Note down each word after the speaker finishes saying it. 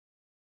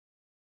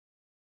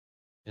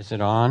Is it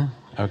on?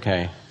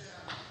 Okay,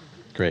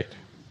 great.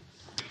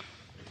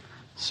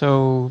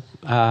 So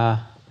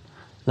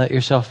let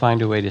yourself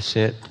find a way to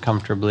sit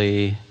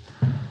comfortably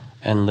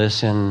and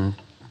listen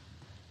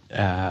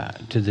to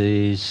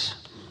these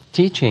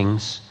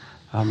teachings,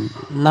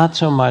 not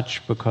so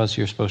much because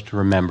you're supposed to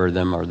remember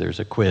them or there's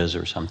a quiz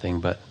or something,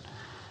 but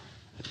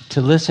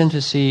to listen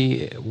to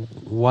see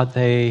what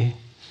they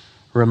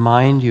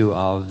remind you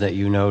of that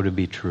you know to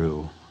be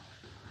true.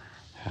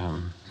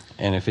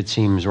 And if it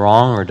seems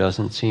wrong or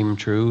doesn't seem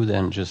true,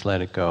 then just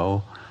let it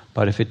go.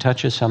 But if it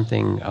touches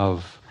something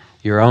of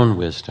your own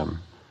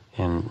wisdom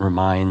and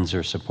reminds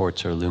or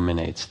supports or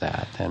illuminates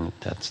that, then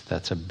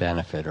that's a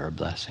benefit or a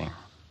blessing.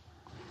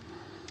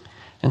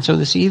 And so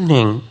this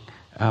evening,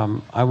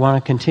 I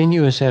want to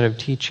continue a set of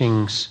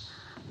teachings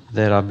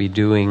that I'll be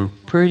doing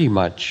pretty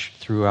much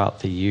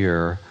throughout the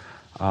year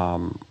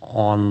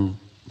on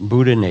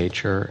Buddha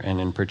nature,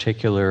 and in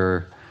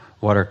particular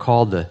what are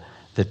called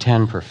the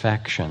 10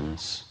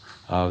 perfections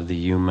of the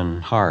human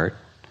heart.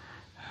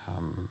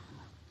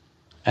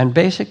 And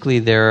basically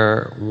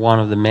they're one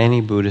of the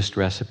many Buddhist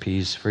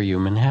recipes for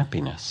human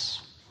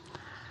happiness.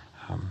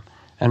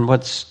 And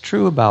what's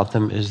true about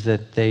them is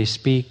that they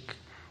speak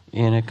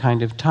in a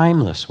kind of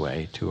timeless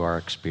way to our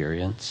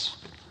experience.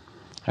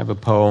 I have a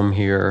poem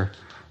here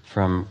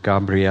from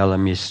Gabriela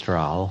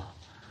Mistral,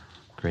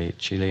 great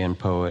Chilean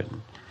poet.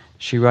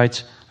 She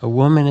writes, "A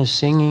woman is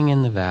singing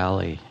in the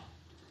valley.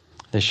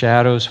 The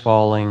shadows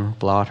falling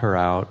blot her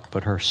out,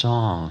 but her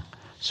song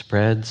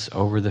spreads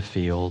over the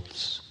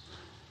fields.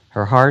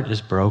 Her heart is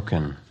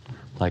broken,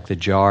 like the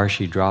jar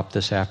she dropped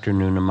this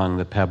afternoon among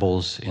the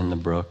pebbles in the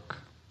brook.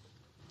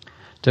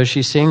 Does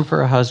she sing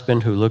for a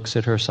husband who looks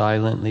at her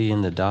silently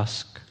in the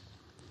dusk?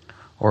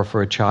 Or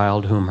for a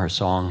child whom her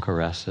song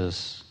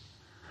caresses?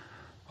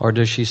 Or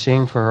does she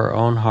sing for her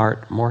own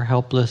heart more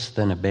helpless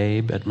than a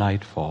babe at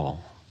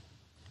nightfall?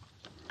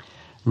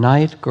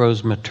 Night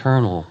grows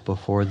maternal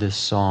before this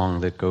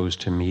song that goes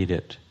to meet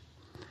it.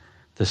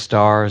 The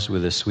stars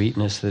with a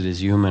sweetness that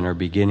is human are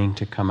beginning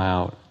to come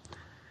out,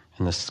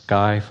 and the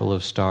sky full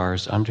of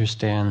stars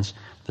understands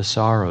the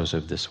sorrows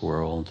of this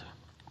world.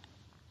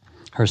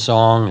 Her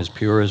song is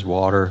pure as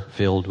water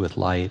filled with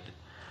light,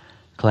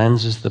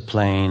 cleanses the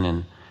plain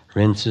and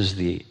rinses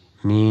the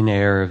mean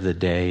air of the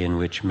day in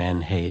which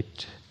men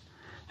hate.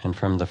 And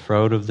from the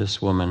throat of this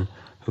woman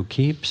who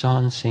keeps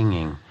on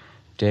singing,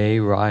 day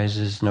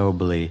rises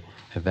nobly,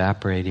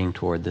 evaporating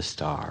toward the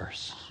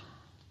stars."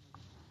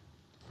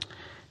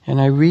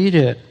 And I read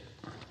it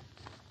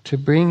to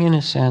bring in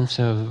a sense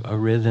of a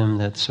rhythm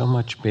that's so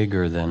much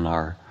bigger than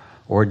our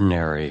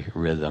ordinary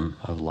rhythm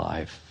of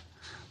life,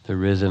 the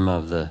rhythm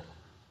of the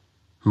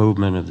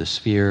movement of the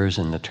spheres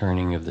and the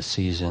turning of the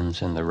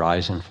seasons and the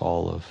rise and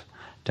fall of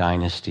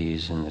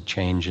dynasties and the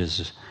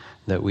changes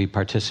that we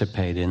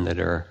participate in that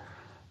are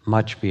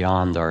much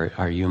beyond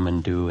our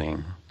human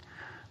doing.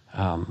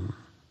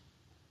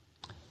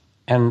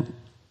 And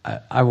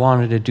I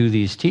wanted to do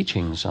these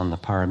teachings on the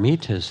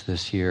paramitas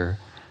this year,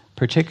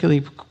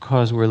 particularly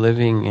because we're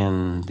living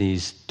in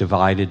these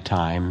divided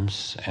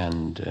times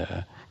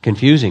and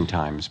confusing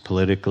times,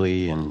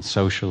 politically and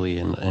socially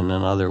and in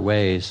other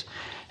ways.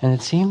 And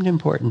it seemed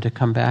important to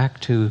come back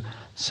to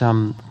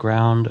some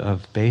ground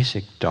of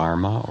basic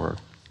dharma or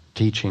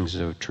teachings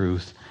of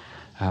truth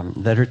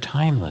that are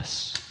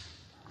timeless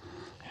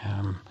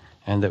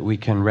and that we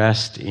can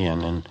rest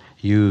in and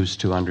use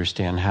to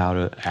understand how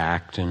to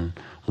act and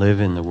live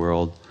in the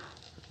world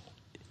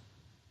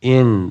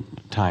in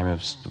time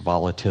of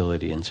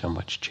volatility and so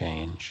much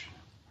change.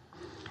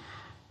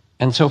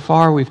 And so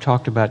far we've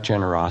talked about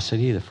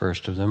generosity, the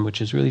first of them,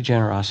 which is really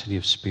generosity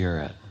of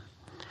spirit.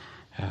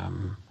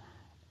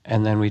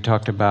 And then we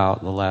talked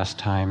about the last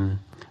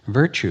time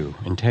virtue,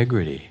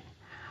 integrity,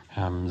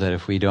 that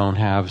if we don't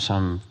have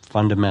some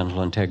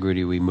fundamental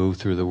integrity, we move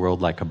through the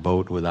world like a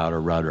boat without a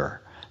rudder,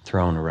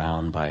 thrown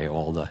around by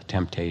all the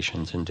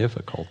temptations and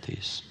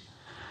difficulties.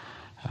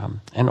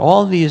 And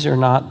all these are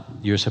not,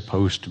 you're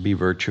supposed to be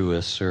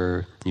virtuous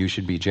or you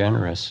should be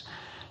generous.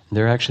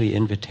 They're actually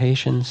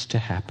invitations to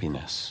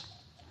happiness.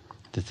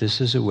 That this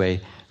is a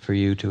way for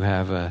you to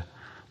have a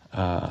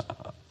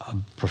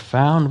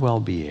profound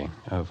well-being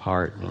of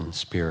heart and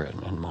spirit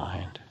and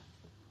mind.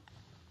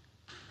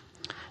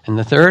 And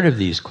the third of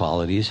these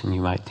qualities, and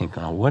you might think,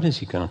 oh, what is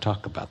he going to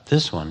talk about?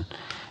 This one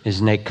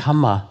is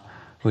nekama,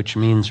 which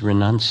means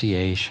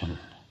renunciation.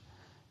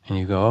 And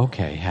you go,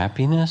 okay,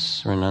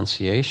 happiness,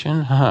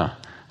 renunciation, how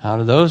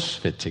do those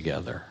fit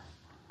together?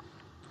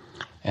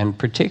 And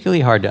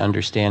particularly hard to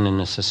understand in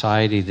a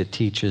society that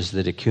teaches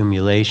that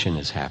accumulation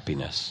is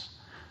happiness,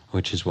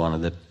 which is one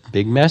of the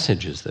big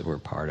messages that we're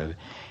part of.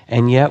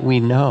 And yet we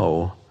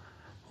know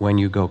when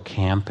you go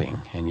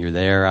camping and you're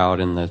there out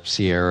in the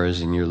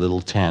Sierras in your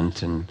little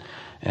tent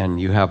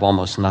and you have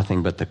almost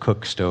nothing but the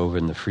cook stove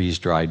and the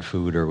freeze-dried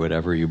food or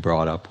whatever you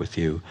brought up with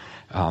you,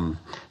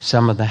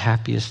 some of the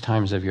happiest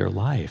times of your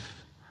life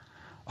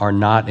are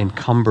not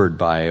encumbered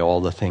by all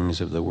the things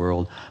of the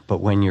world, but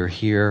when you're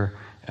here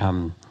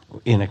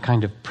in a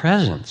kind of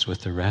presence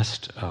with the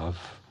rest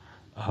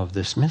of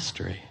this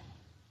mystery.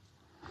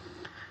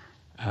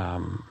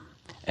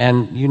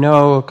 And you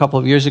know, a couple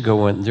of years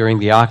ago, during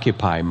the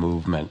Occupy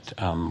movement,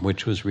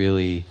 which was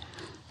really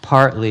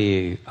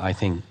partly, I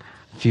think,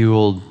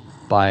 fueled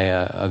by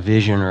a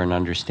vision or an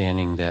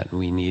understanding that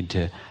we need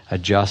to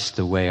adjust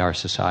the way our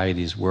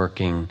society is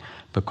working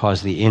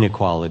because the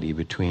inequality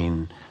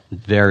between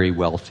very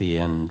wealthy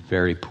and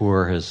very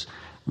poor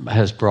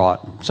has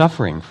brought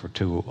suffering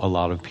to a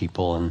lot of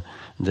people, and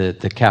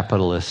the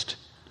capitalist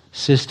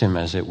system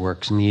as it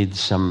works needs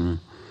some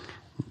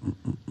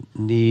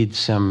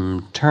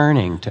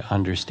turning to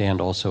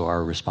understand also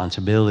our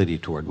responsibility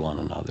toward one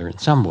another in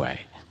some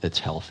way that's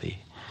healthy.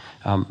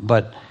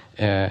 But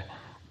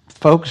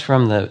folks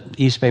from the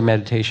East Bay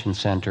Meditation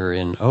Center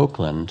in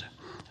Oakland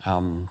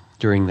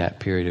during that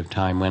period of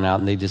time went out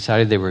and they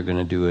decided they were going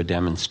to do a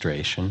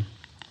demonstration.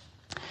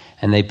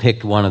 And they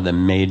picked one of the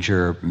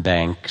major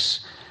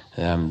banks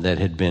that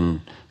had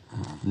been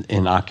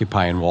in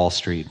Occupy and Wall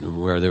Street,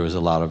 where there was a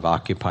lot of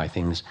Occupy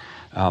things,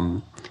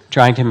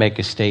 trying to make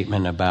a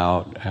statement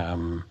about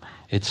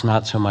it's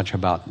not so much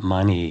about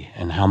money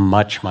and how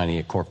much money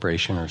a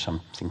corporation or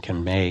something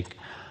can make,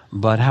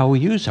 but how we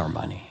use our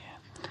money.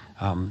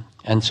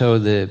 And so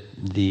the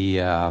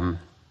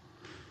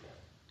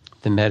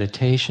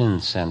meditation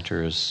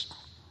center's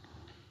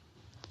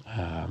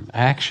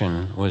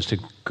action was to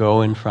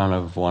go in front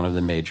of one of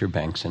the major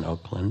banks in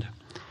Oakland,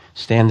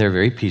 stand there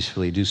very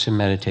peacefully, do some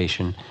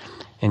meditation,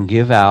 and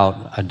give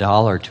out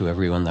 $1 to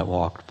everyone that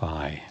walked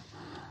by.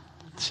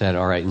 Said,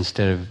 all right,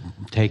 instead of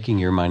taking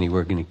your money,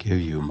 we're going to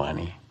give you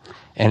money.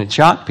 And it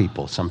shocked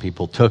people. Some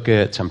people took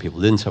it, some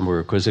people didn't, some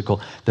were quizzical.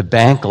 The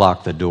bank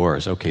locked the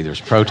doors. Okay, there's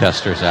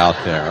protesters out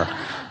there.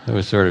 It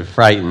was sort of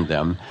frightened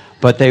them.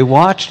 But they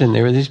watched, and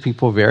there were these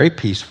people very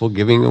peaceful,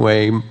 giving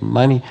away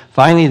money.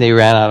 Finally, they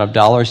ran out of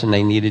dollars, and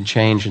they needed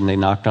change, and they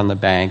knocked on the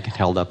bank and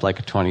held up like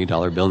a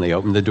 $20 bill, and they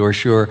opened the door,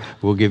 sure,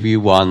 we'll give you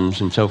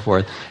ones, and so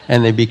forth.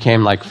 And they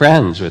became like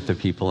friends with the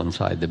people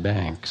inside the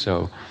bank.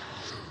 So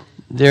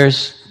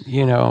there's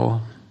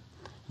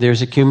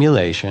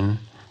accumulation,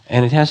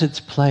 and it has its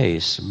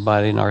place,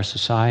 but in our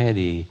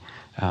society,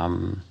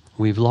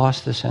 we've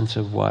lost the sense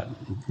of what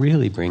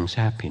really brings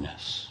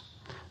happiness.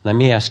 Let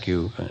me ask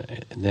you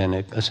then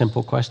a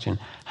simple question.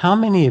 How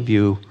many of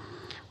you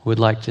would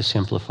like to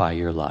simplify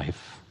your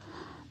life?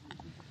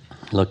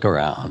 Look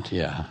around,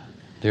 yeah.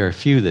 There are a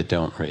few that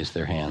don't raise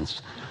their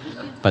hands,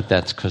 but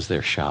that's because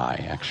they're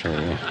shy,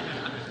 actually.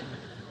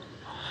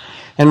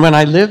 And when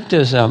I lived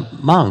as a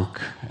monk,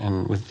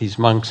 and with these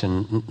monks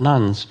and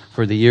nuns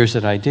for the years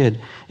that I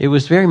did, it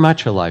was very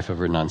much a life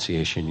of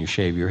renunciation. You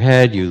shave your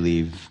head, you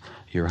leave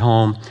your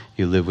home,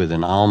 you live with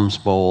an alms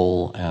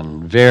bowl,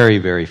 and very,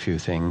 very few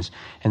things.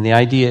 And the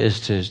idea is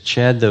to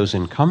shed those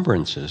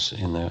encumbrances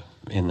in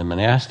the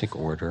monastic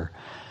order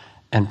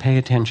and pay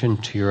attention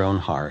to your own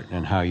heart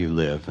and how you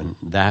live, and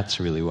that's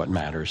really what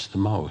matters the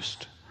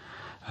most.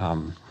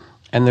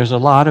 And there's a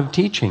lot of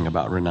teaching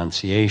about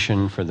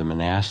renunciation for the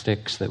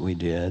monastics that we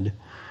did.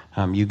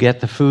 You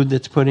get the food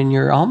that's put in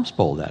your alms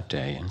bowl that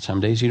day, and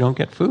some days you don't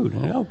get food.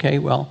 And okay,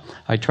 well,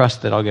 I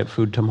trust that I'll get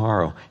food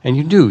tomorrow. And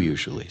you do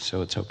usually,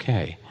 so it's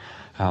okay.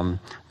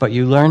 But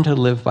you learn to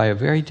live by a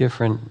very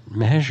different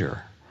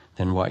measure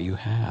than what you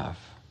have.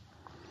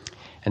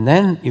 And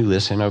then you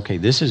listen, okay,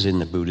 this is in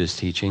the Buddha's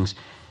teachings.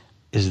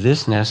 Is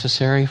this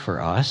necessary for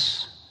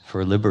us,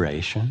 for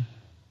liberation?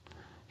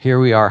 Here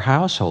we are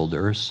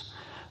householders,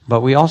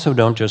 but we also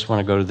don't just want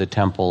to go to the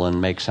temple and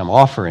make some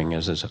offering,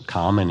 as is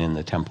common in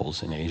the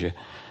temples in Asia.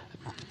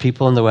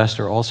 People in the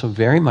West are also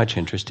very much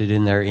interested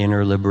in their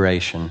inner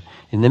liberation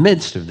in the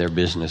midst of their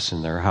business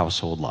and their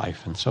household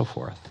life and so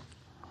forth.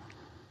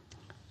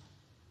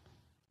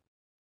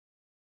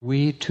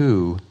 We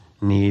too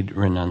need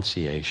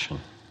renunciation.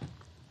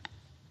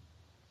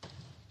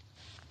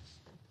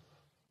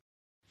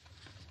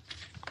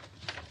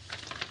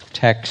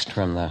 Text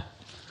from the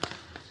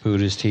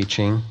Buddha's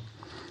teaching.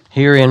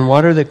 Herein,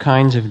 what are the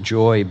kinds of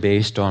joy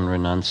based on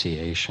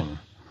renunciation?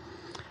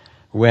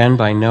 When,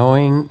 by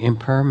knowing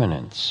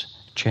impermanence,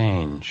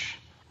 change,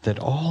 that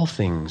all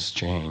things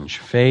change,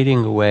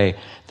 fading away,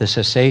 the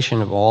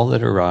cessation of all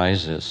that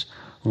arises,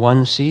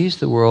 one sees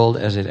the world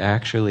as it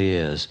actually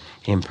is,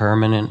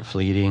 impermanent,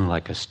 fleeting,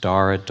 like a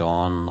star at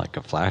dawn, like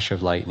a flash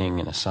of lightning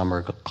in a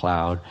summer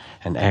cloud,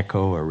 an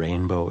echo, a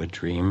rainbow, a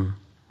dream.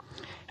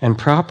 And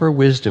proper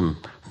wisdom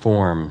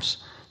forms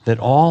that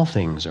all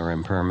things are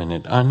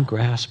impermanent,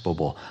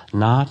 ungraspable,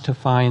 not to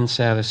find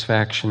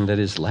satisfaction that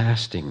is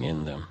lasting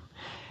in them.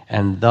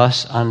 And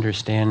thus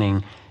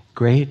understanding,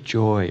 great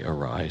joy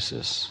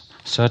arises.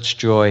 Such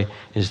joy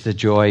is the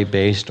joy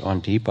based on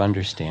deep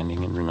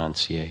understanding and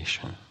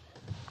renunciation.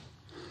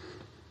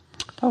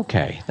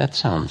 Okay, that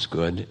sounds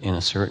good in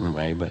a certain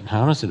way, but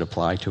how does it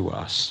apply to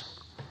us?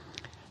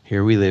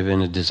 Here we live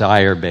in a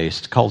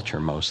desire-based culture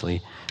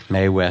mostly.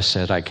 Mae West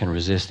said, I can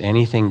resist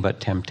anything but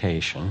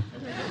temptation.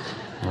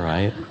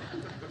 Right?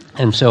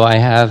 And so I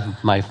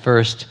have my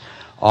first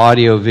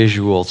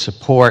audio-visual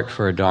support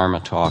for a Dharma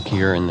talk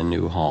here in the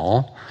new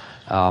hall.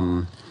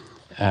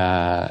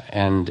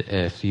 And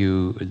if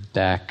you,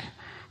 back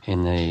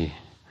in the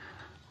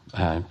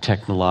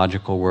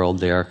technological world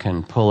there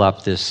can pull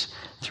up this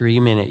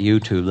 3-minute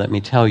YouTube. Let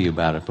me tell you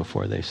about it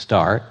before they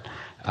start.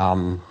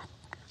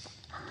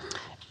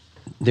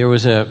 There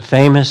was a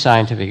famous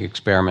scientific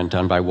experiment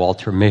done by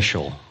Walter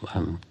Mischel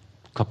a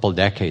couple of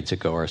decades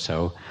ago or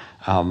so,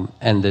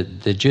 and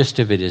the gist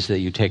of it is that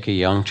you take a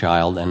young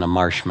child and a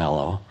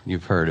marshmallow.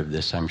 You've heard of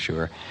this, I'm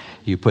sure.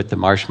 You put the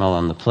marshmallow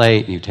on the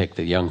plate, you take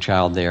the young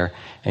child there,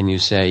 and you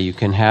say, you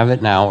can have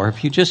it now, or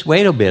if you just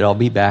wait a bit, I'll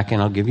be back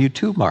and I'll give you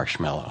 2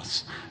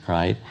 marshmallows,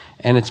 right?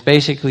 And it's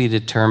basically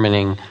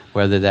determining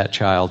whether that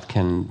child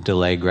can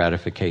delay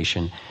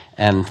gratification.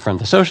 And from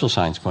the social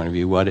science point of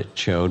view, what it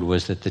showed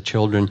was that the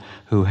children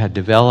who had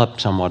developed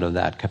somewhat of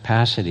that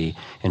capacity,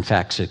 in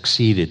fact,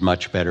 succeeded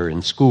much better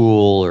in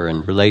school or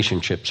in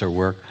relationships or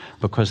work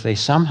because they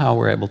somehow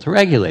were able to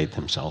regulate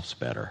themselves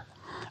better.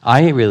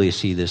 I really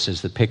see this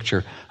as the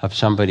picture of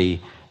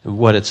somebody,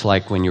 what it's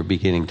like when you're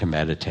beginning to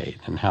meditate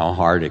and how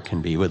hard it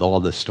can be with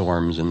all the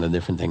storms and the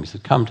different things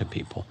that come to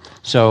people.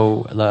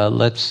 So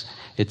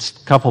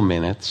it's a couple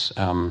minutes.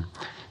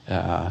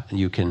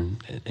 You can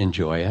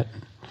enjoy it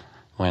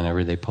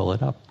whenever they pull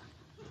it up.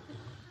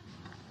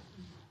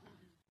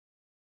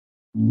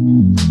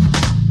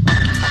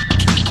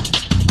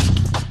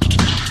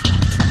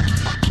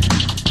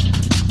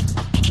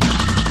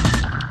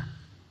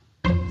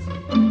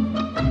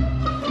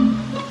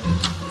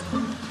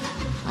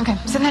 Okay,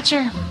 sit in that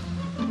chair.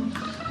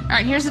 All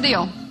right, here's the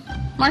deal.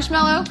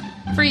 Marshmallow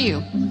for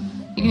you.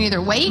 You can either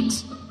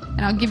wait,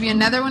 and I'll give you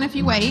another one if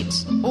you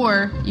wait,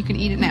 or you can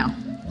eat it now.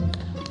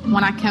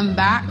 When I come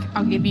back,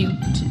 I'll give you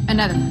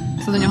another one,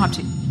 so then you'll have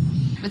 2.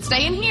 But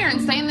stay in here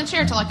and stay in the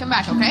chair till I come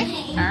back, okay?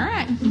 All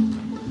right.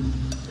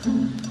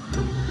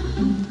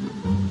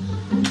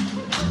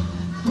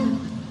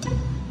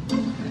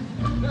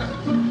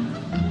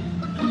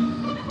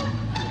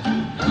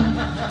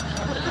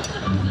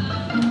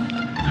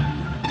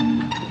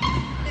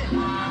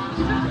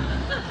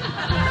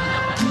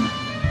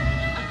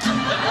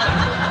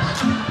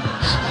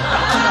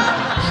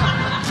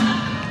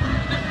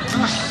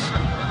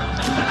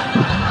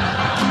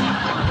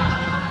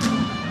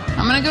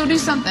 I'm going to go do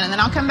something, and then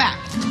I'll come back.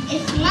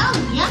 It smells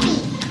yummy.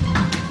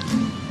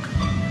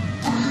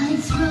 Oh,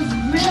 it smells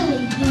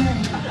really good.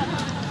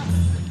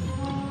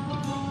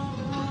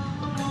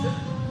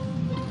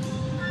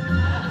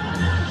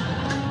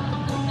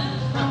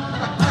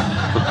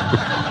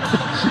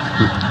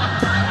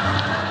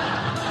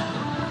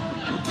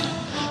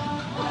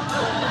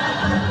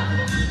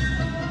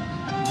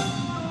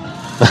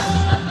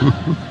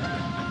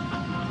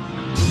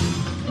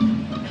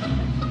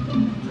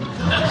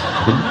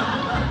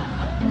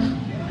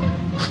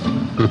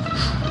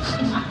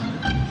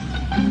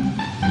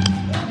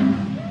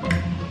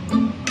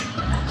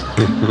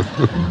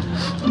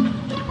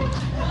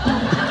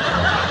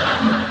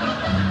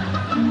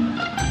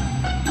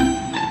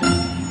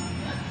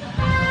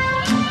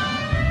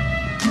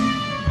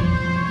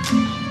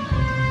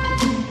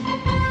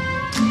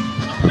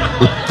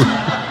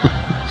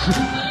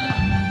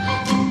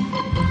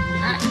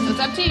 Alright, so it's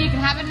up to you. You can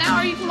have it now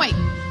or you can wait.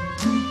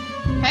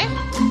 Okay?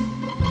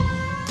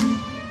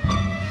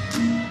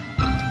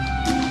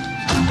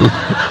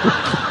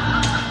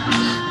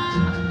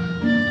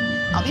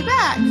 I'll be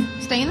back.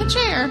 Stay in the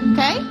chair,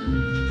 okay?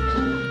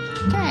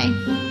 Okay.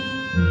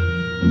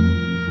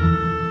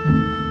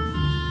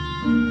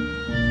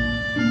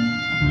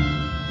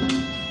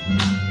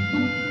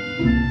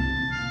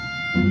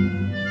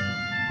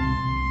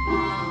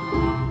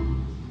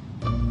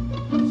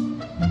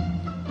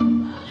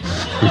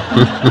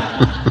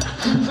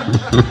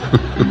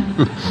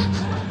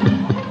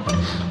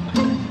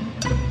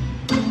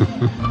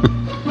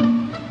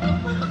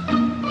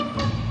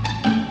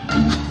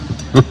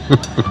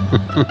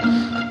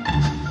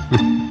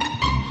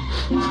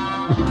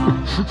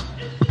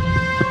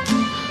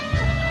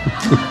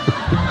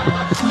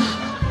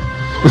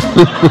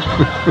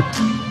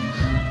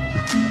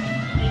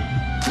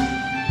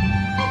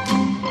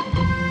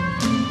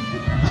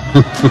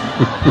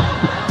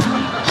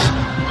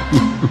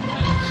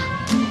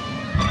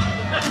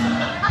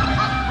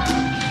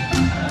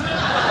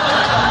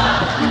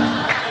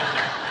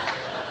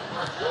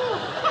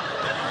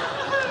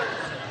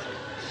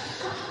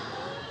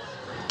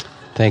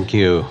 Thank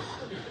you.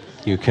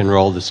 You can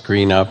roll the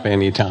screen up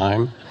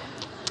anytime.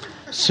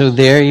 So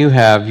there you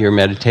have your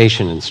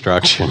meditation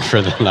instruction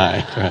for the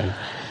night, right?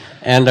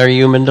 And our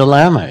human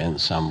dilemma in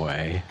some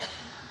way.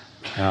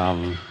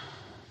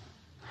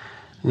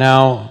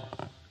 Now,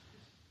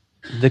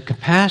 the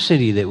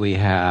capacity that we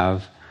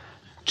have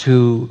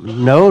to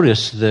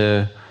notice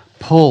the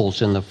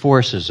pulls and the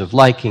forces of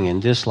liking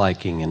and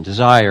disliking and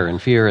desire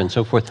and fear and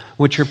so forth,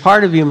 which are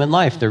part of human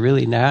life, they're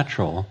really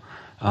natural.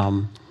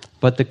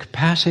 But the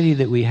capacity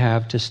that we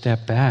have to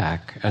step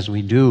back, as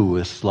we do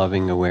with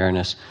loving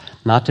awareness,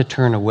 not to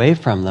turn away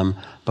from them,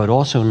 but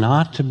also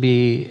not to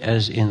be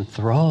as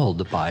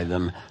enthralled by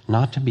them,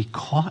 not to be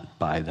caught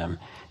by them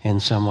in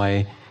some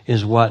way,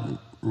 is what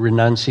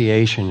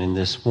renunciation in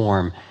this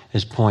form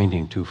is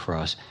pointing to for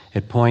us.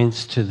 It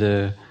points to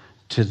the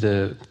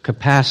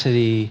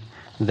capacity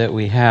that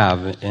we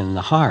have in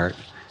the heart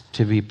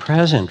to be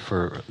present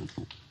for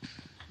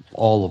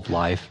all of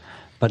life,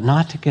 but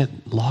not to get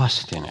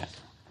lost in it.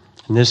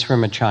 And this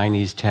from a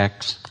Chinese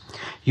text.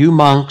 You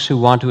monks who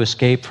want to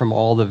escape from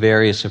all the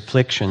various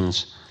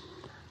afflictions,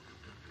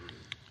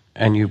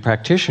 and you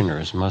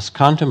practitioners must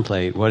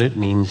contemplate what it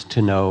means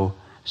to know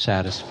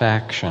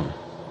satisfaction.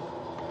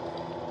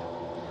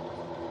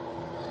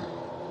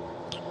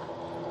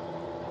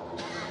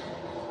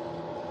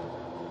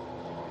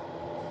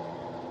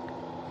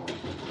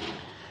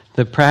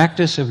 The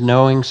practice of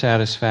knowing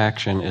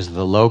satisfaction is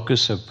the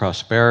locus of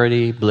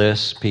prosperity,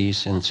 bliss,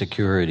 peace, and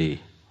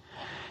security.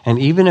 And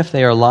even if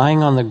they are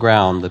lying on the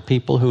ground, the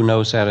people who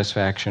know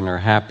satisfaction are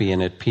happy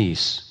and at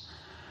peace.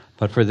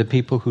 But for the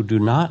people who do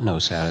not know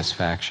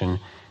satisfaction,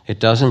 it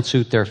doesn't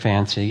suit their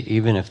fancy,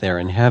 even if they're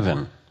in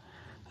heaven.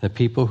 The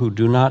people who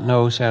do not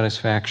know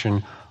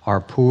satisfaction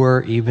are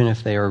poor, even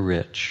if they are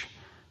rich.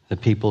 The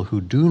people who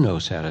do know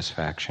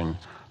satisfaction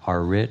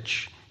are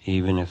rich,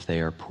 even if they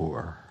are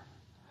poor.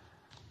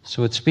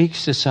 So it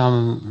speaks to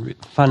some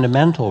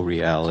fundamental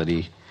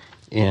reality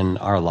in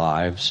our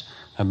lives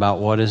about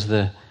what is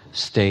the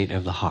state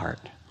of the heart.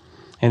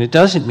 And it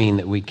doesn't mean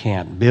that we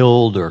can't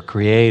build or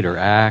create or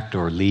act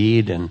or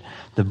lead. And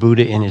the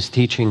Buddha in his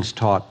teachings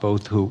taught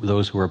both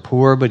those who were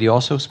poor, but he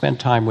also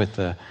spent time with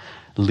the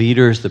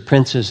leaders, the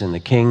princes and the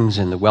kings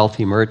and the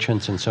wealthy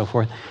merchants and so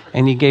forth.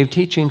 And he gave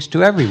teachings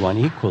to everyone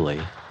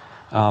equally.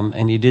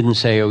 And he didn't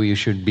say, oh, you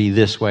should be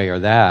this way or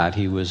that.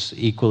 He was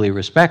equally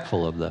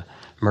respectful of the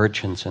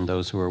merchants and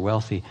those who are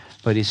wealthy,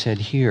 but he said,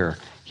 here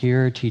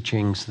are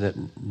teachings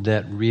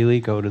that really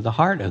go to the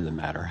heart of the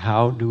matter.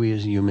 How do we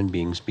as human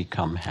beings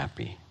become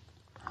happy?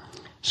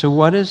 So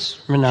what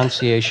does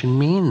renunciation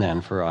mean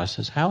then for us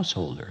as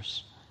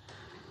householders?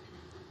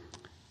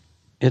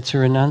 It's a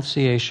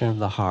renunciation of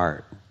the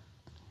heart,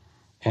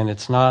 and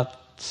it's not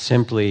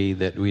simply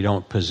that we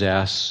don't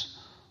possess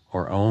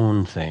or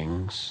own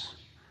things,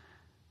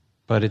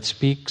 but it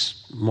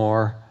speaks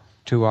more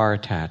to our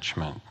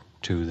attachment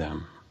to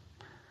them.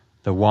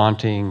 The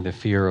wanting, the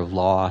fear of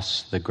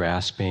loss, the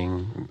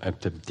grasping,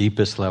 at the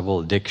deepest level,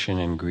 addiction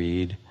and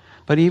greed.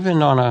 But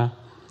even on a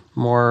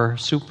more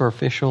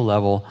superficial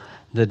level,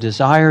 the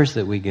desires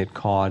that we get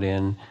caught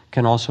in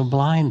can also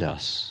blind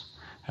us.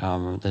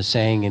 The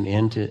saying in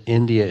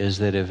India is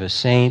that if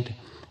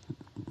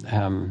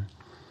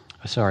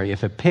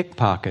a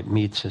pickpocket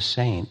meets a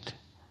saint,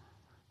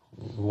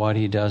 what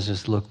he does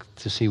is look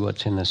to see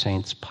what's in the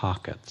saint's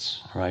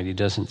pockets, right? He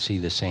doesn't see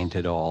the saint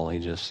at all. He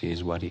just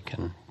sees what he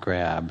can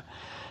grab.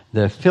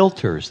 The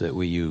filters that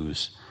we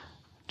use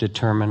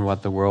determine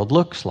what the world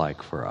looks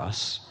like for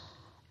us.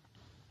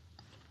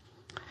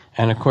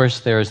 And of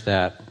course, there's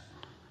that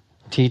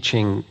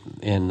teaching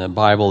in the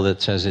Bible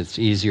that says it's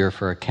easier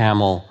for a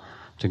camel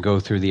to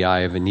go through the eye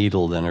of a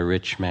needle than a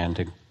rich man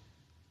to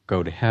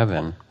go to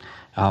heaven.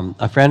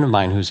 A friend of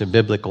mine who's a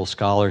biblical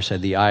scholar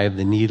said the eye of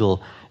the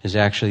needle is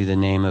actually the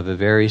name of a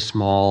very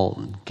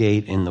small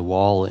gate in the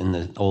wall in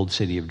the old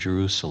city of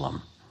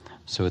Jerusalem.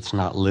 So it's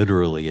not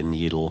literally a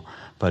needle,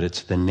 but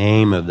it's the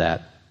name of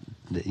that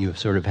you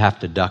sort of have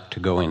to duck to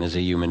go in as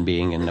a human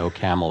being, and no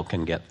camel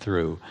can get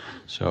through.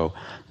 So,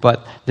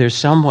 but there's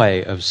some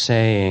way of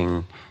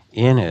saying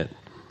in it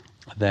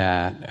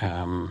that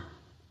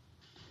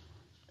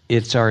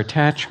it's our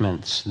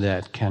attachments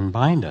that can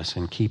bind us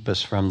and keep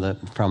us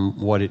from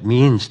what it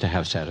means to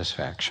have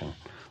satisfaction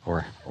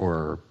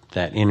or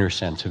that inner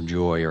sense of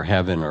joy or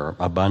heaven or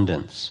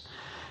abundance.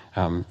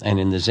 And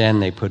in the Zen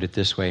they put it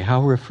this way: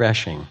 how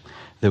refreshing,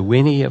 the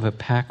whinny of a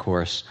pack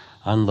horse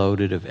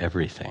unloaded of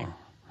everything.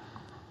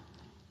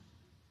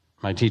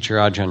 My teacher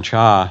Ajahn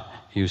Chah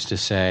used to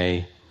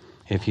say,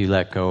 if you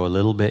let go a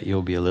little bit,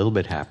 you'll be a little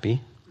bit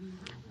happy.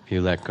 If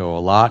you let go a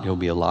lot, you'll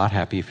be a lot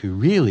happy. If you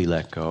really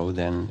let go,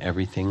 then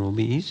everything will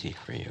be easy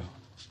for you.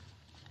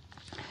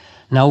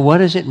 Now, what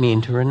does it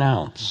mean to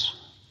renounce?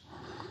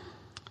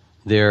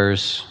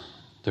 There's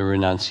the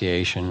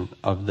renunciation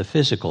of the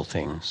physical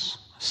things,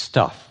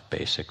 stuff,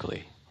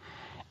 basically.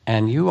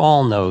 And you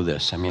all know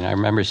this. I mean, I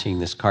remember seeing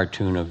this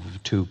cartoon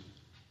of two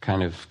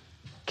kind of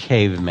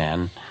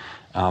cavemen.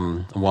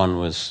 One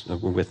was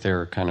with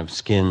their kind of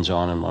skins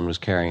on, and one was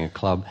carrying a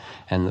club.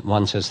 And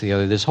one says to the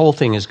other, this whole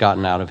thing has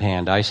gotten out of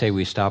hand. I say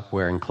we stop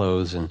wearing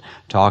clothes and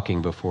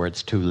talking before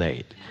it's too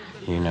late,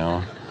 you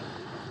know.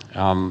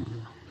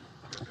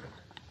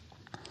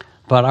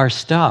 But our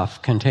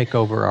stuff can take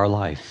over our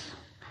life.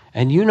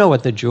 And you know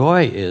what the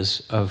joy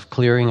is of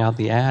clearing out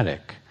the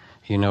attic,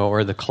 you know,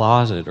 or the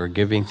closet, or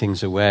giving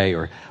things away,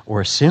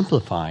 or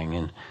simplifying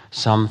in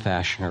some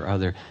fashion or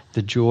other.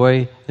 The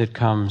joy that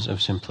comes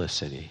of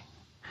simplicity.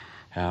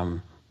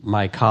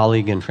 My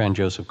colleague and friend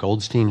Joseph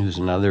Goldstein, who's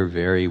another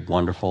very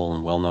wonderful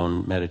and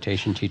well-known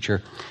meditation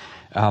teacher,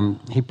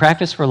 he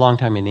practiced for a long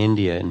time in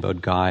India, in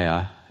Bodh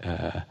Gaya,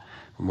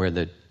 where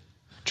the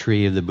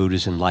tree of the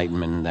Buddha's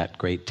enlightenment, that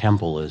great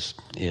temple is.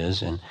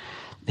 And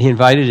he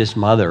invited his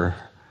mother,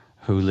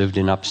 who lived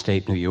in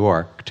upstate New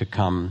York, to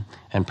come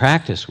and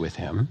practice with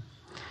him.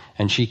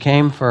 And she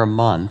came for a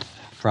month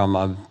from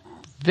a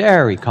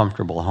very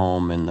comfortable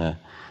home in the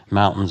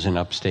mountains in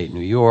upstate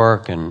New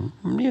York and,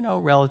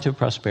 relative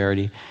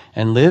prosperity,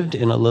 and lived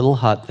in a little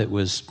hut that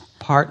was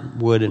part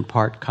wood and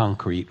part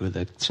concrete with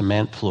a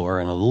cement floor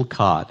and a little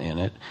cot in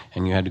it,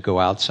 and you had to go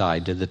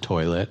outside to the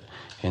toilet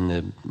in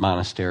the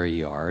monastery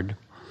yard.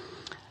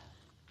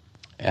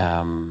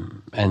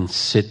 And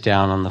sit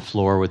down on the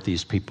floor with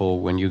these people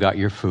when you got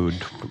your food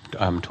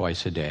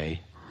twice a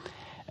day.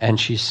 And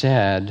she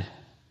said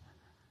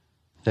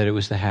that it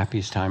was the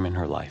happiest time in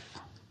her life.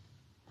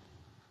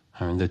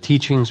 I mean, the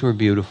teachings were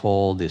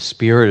beautiful, the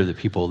spirit of the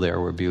people there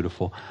were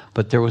beautiful,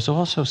 but there was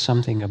also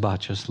something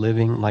about just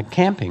living, like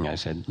camping, I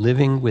said,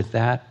 living with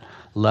that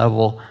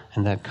level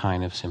and that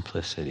kind of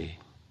simplicity.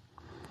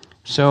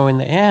 So in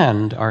the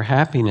end, our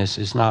happiness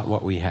is not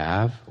what we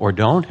have or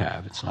don't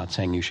have. It's not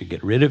saying you should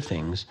get rid of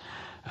things,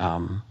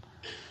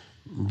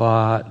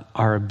 but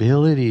our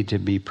ability to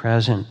be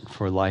present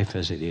for life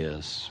as it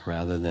is,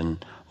 rather than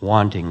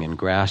wanting and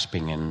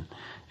grasping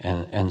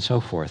and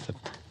so forth.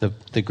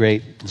 The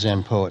great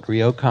Zen poet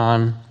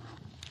Ryokan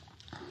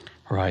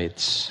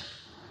writes,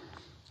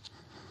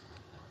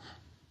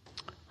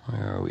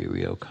 where are we,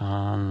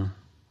 Ryokan?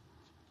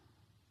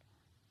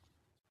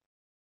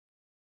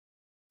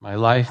 My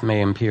life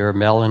may appear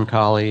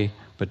melancholy,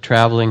 but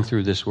traveling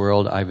through this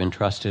world, I've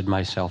entrusted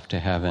myself to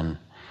heaven.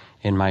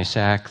 In my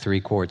sack,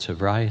 3 quarts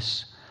of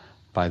rice.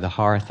 By the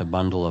hearth, a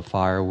bundle of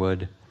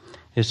firewood.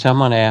 If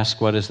someone asks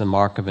what is the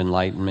mark of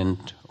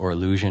enlightenment or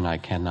illusion, I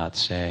cannot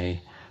say.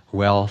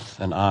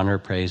 Wealth and honor,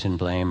 praise and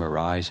blame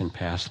arise and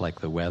pass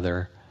like the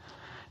weather.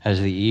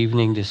 As the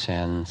evening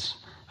descends,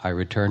 I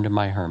return to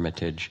my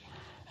hermitage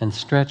and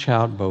stretch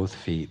out both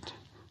feet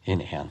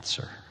in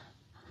answer.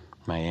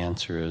 My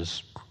answer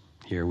is,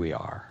 here we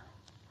are,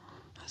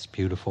 this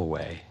beautiful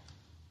way.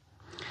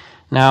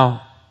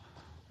 Now,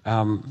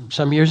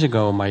 some years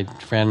ago, my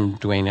friend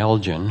Duane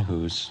Elgin,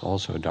 who's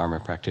also a Dharma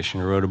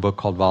practitioner, wrote a book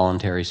called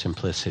Voluntary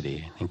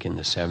Simplicity, I think in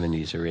the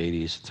 70s or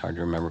 80s. It's hard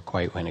to remember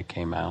quite when it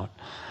came out.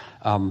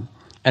 And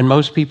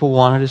most people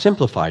wanted to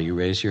simplify. You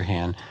raise your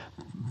hand.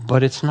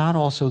 But it's not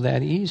also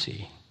that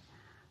easy.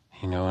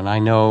 And I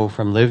know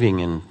from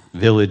living in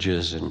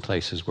villages and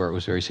places where it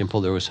was very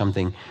simple, there was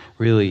something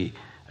really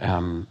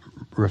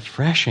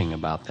refreshing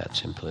about that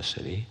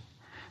simplicity.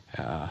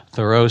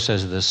 Thoreau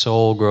says the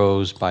soul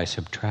grows by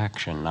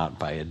subtraction, not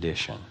by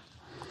addition.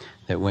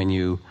 That when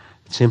you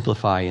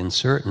simplify in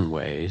certain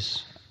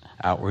ways,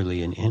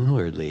 outwardly and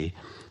inwardly,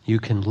 you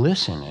can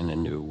listen in a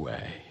new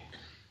way.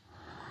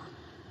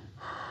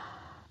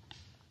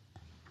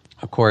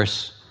 Of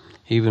course,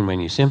 even when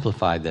you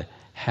simplify, the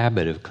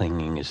habit of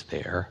clinging is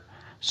there.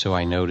 So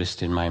I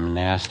noticed in my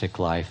monastic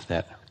life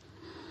that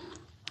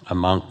a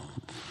monk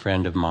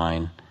friend of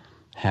mine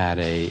had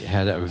a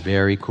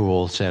very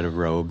cool set of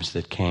robes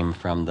that came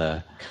from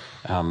the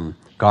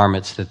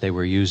garments that they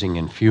were using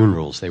in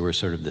funerals. They were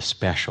sort of the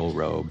special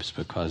robes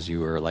because you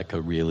were like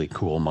a really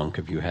cool monk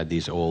if you had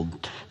these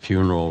old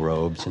funeral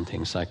robes and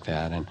things like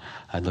that. And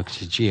I looked and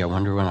said, gee, I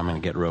wonder when I'm going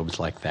to get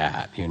robes like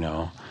that,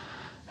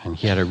 And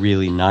he had a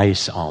really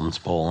nice alms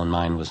bowl, and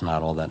mine was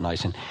not all that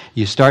nice. And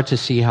you start to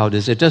see how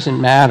it doesn't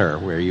matter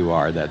where you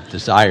are, that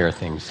desire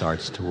thing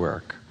starts to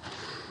work.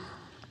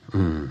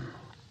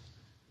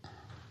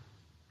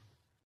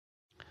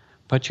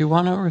 But you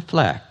want to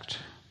reflect.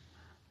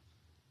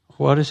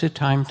 What is it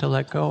time to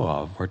let go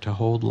of or to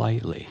hold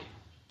lightly?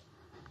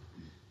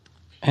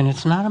 And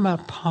it's not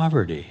about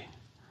poverty,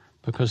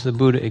 because the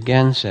Buddha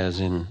again says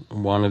in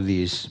one of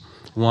these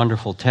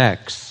wonderful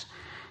texts,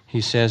 he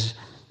says,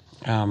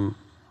 I'll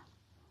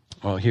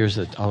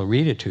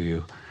read it to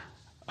you.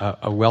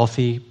 A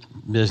wealthy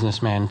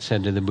businessman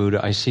said to the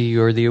Buddha, I see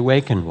you're the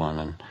awakened one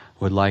and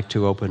would like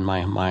to open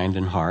my mind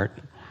and heart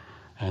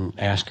and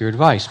ask your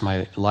advice.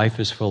 My life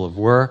is full of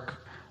work.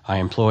 I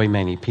employ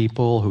many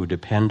people who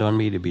depend on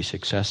me to be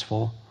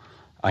successful.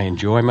 I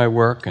enjoy my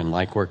work and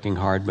like working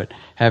hard, but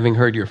having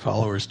heard your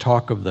followers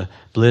talk of the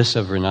bliss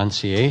of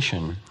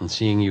renunciation and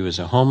seeing you as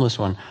a homeless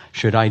one,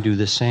 should I do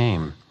the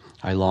same?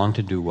 I long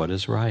to do what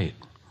is right.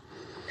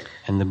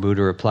 And the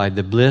Buddha replied,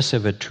 the bliss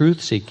of a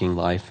truth-seeking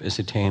life is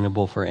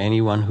attainable for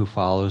anyone who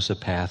follows the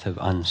path of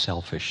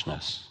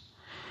unselfishness.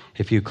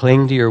 If you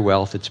cling to your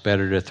wealth, it's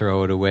better to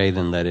throw it away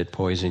than let it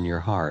poison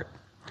your heart.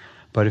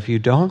 But if you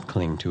don't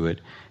cling to it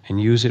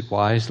and use it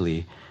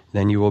wisely,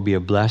 then you will be a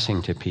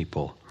blessing to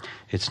people.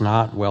 It's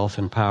not wealth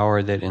and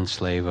power that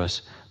enslave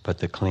us, but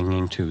the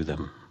clinging to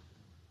them.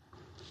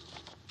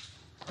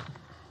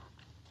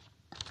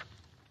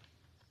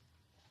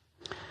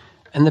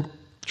 And the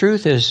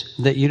truth is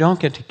that you don't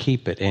get to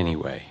keep it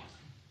anyway.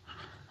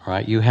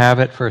 Right? You have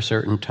it for a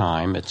certain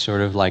time. It's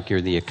sort of like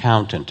you're the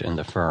accountant in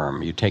the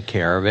firm. You take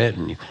care of it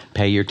and you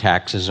pay your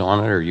taxes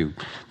on it, or you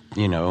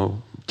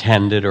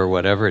tend it or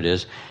whatever it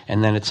is,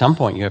 and then at some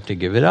point you have to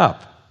give it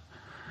up.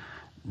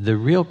 The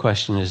real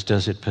question is,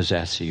 does it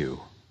possess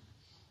you?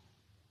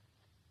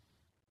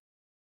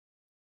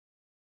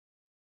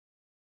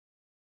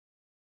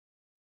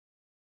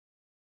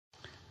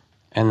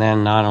 And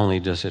then not only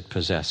does it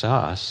possess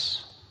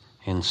us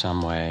in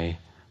some way,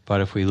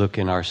 but if we look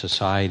in our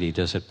society,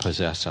 does it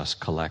possess us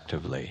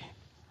collectively?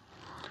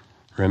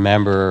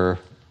 remember,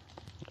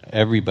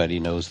 everybody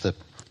knows the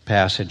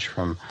passage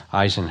from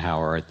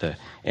Eisenhower at the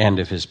end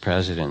of his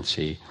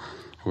presidency,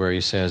 where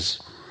he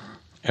says,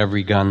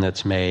 every gun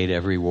that's made,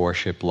 every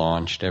warship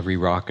launched, every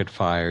rocket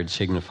fired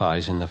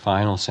signifies in the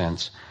final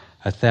sense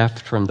a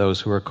theft from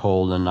those who are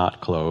cold and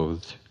not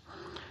clothed.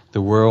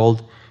 The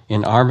world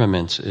in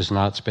armaments is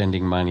not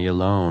spending money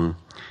alone.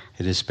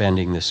 It is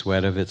spending the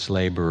sweat of its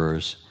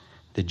laborers,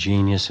 the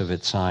genius of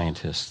its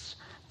scientists,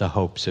 the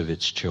hopes of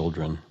its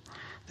children.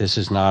 This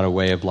is not a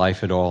way of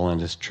life at all in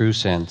its true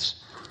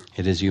sense.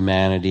 It is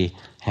humanity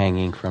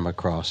hanging from a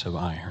cross of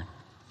iron.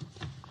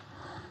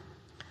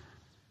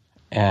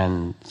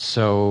 And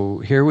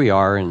so here we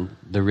are in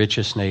the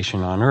richest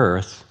nation on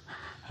earth.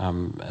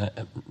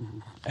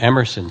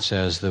 Emerson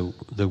says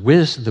the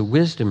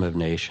wisdom of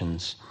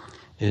nations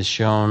is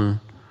shown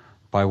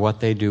by what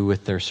they do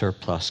with their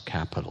surplus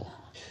capital.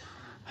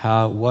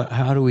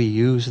 How do we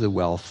use the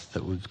wealth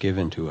that was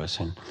given to us?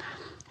 And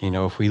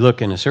if we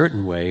look in a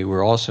certain way,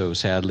 we're also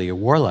sadly a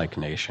warlike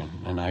nation.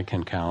 And I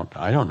can count,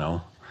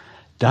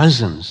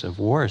 dozens of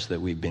wars that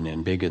we've been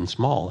in, big and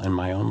small, in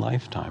my own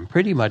lifetime.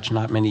 Pretty much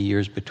not many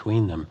years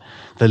between them.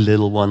 The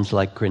little ones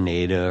like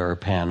Grenada or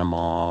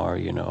Panama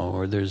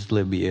or there's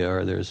Libya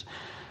or there's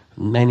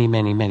many,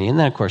 many, many. And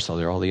then, of course,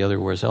 there are all the other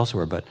wars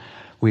elsewhere. But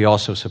we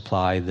also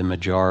supply the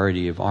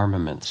majority of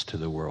armaments to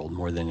the world,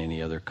 more than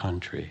any other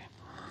country.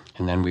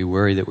 And then we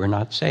worry that we're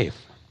not safe.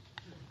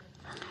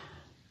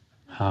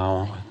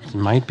 There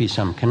might be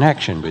some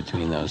connection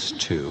between those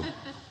two.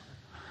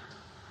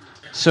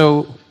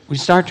 So we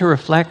start to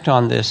reflect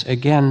on this,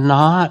 again,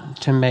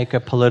 not to make a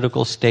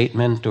political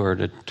statement or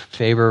to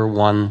favor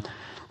one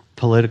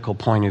political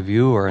point of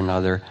view or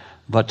another,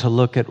 but to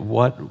look at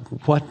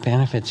what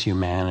benefits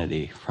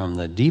humanity from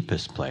the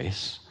deepest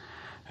place.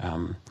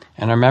 And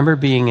I remember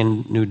being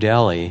in New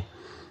Delhi,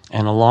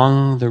 and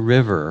along the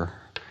river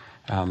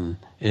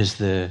is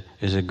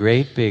a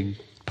great big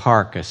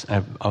park,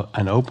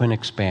 an open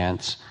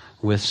expanse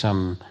with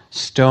some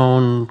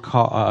stone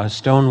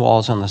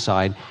walls on the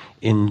side,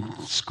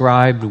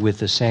 inscribed with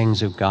the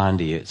sayings of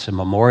Gandhi. It's a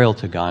memorial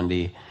to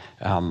Gandhi,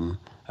 and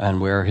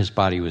where his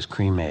body was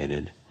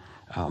cremated.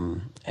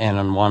 And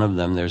on one of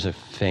them, there's a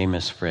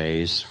famous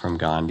phrase from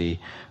Gandhi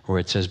where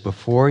it says,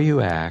 "Before you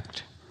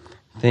act,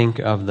 think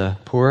of the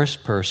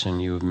poorest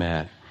person you've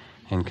met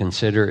and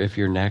consider if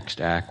your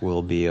next act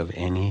will be of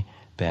any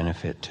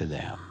benefit to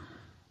them."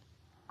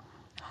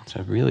 It's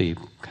a really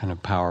kind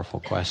of powerful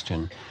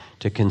question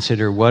to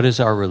consider, what is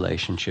our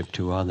relationship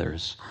to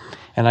others?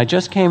 And I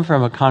just came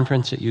from a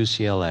conference at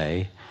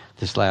UCLA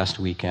this last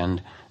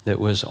weekend that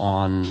was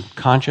on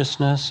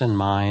consciousness and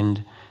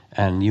mind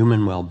and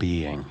human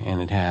well-being.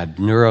 And it had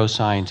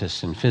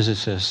neuroscientists and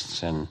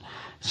physicists and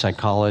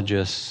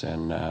psychologists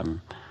and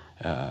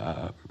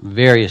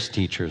various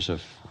teachers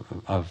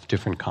of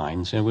different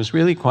kinds. And it was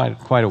really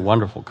quite a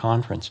wonderful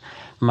conference.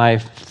 My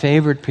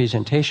favorite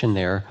presentation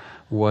there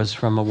was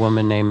from a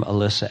woman named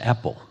Alyssa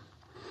Epple.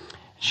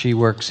 She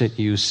works at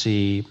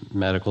UC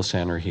Medical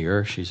Center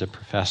here. She's a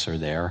professor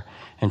there.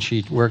 And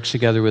she works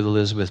together with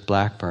Elizabeth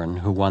Blackburn,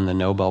 who won the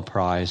Nobel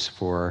Prize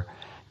for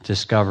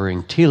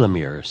discovering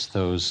telomeres,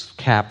 those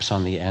caps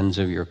on the ends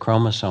of your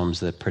chromosomes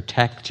that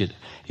protect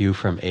you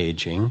from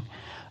aging.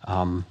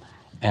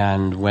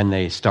 And when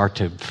they start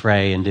to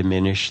fray and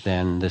diminish,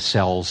 then the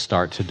cells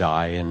start to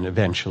die, and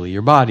eventually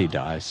your body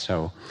dies.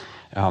 So,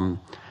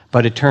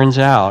 but it turns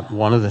out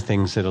one of the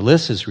things that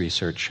Alyssa's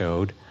research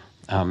showed,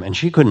 and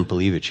she couldn't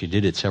believe it, she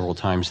did it several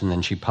times, and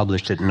then she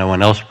published it, and no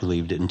one else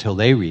believed it until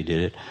they redid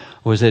it,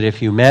 was that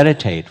if you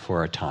meditate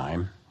for a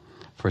time,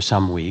 for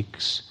some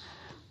weeks,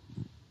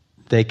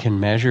 they can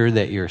measure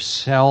that your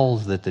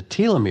cells, that the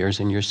telomeres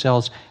in your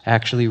cells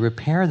actually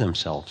repair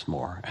themselves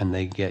more, and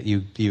they get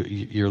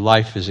your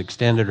life is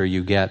extended, or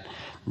you get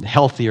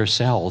healthier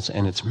cells,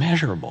 and it's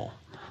measurable.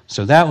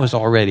 So that was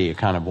already a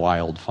kind of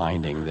wild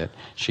finding that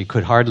she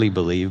could hardly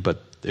believe,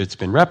 but it's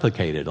been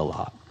replicated a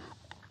lot.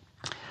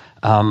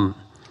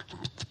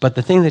 But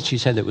the thing that she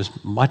said that was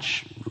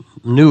much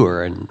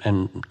newer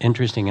and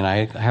interesting, and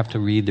I have to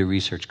read the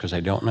research because I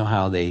don't know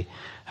how they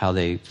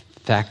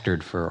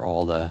factored for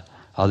all the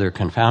other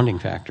confounding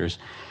factors.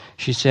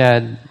 She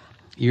said,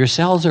 your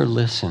cells are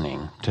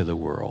listening to the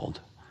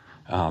world.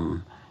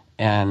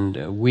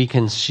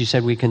 And she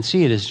said we can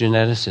see it as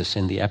geneticists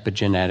in the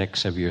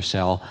epigenetics of your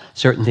cell.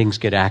 Certain things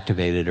get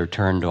activated or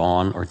turned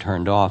on or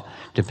turned off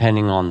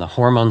depending on the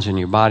hormones in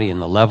your body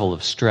and the level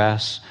of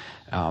stress,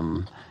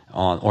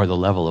 or the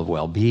level of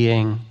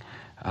well-being.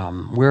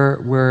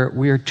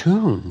 We're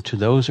tuned to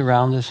those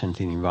around us and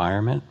to the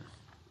environment.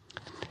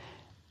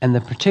 And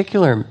the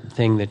particular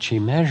thing that she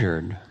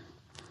measured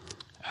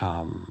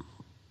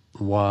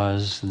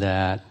was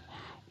that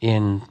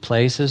in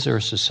places or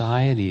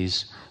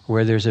societies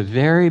where there's a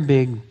very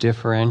big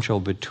differential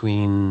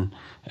between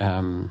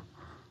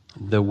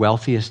the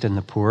wealthiest and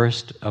the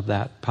poorest of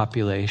that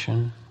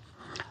population,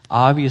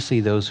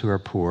 obviously those who are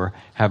poor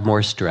have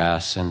more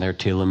stress and their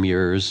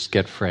telomeres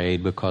get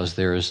frayed because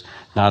there's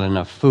not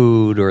enough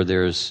food, or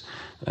there's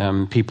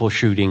people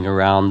shooting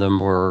around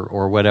them,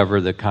 or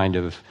whatever the kind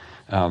of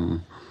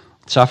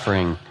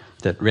suffering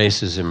that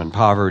racism and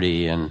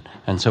poverty and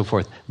so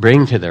forth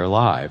bring to their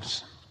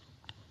lives.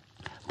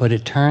 But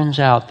it turns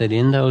out that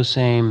in those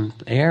same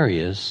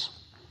areas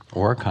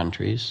or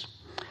countries,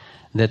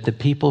 that the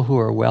people who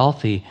are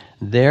wealthy,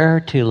 their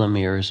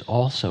telomeres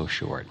also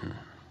shorten,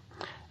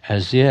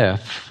 as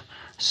if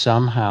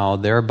somehow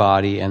their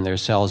body and their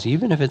cells,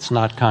 even if it's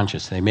not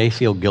conscious, they may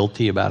feel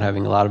guilty about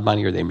having a lot of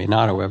money or they may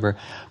not, however,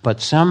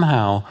 but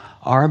somehow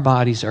our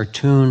bodies are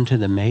tuned to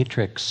the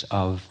matrix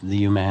of the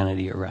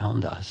humanity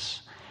around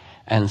us.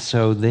 And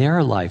so their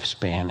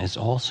lifespan is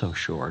also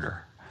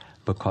shorter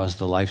because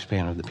the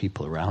lifespan of the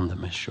people around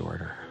them is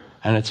shorter.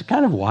 And it's a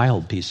kind of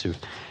wild piece of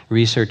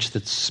research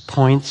that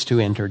points to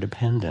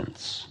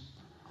interdependence.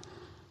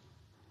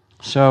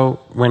 So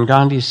when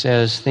Gandhi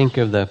says, think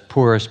of the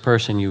poorest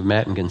person you've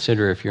met and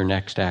consider if your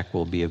next act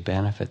will be of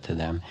benefit to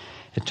them,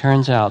 it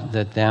turns out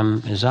that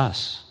them is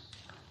us,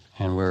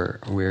 and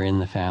we're in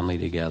the family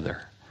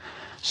together.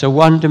 So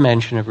one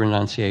dimension of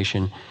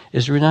renunciation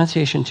is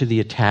renunciation to the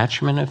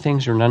attachment of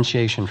things,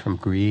 renunciation from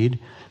greed,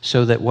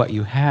 so that what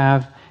you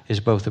have is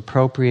both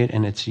appropriate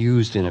and it's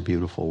used in a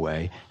beautiful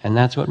way. And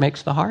that's what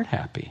makes the heart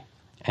happy.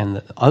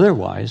 And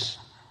otherwise,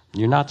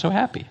 you're not so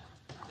happy.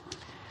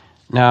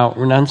 Now,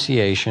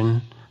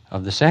 renunciation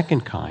of the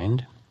second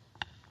kind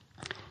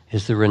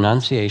is the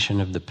renunciation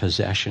of the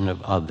possession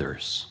of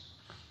others.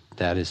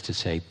 That is to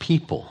say,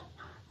 people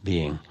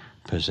being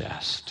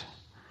possessed.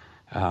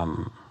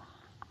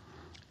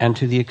 And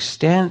to the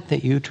extent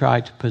that you try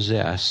to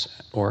possess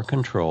or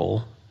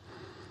control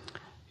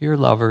your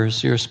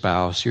lovers, your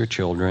spouse, your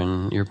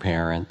children, your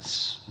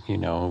parents,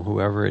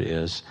 whoever it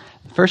is,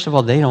 first of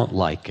all, they don't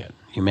like it.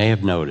 You may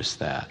have noticed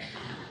that,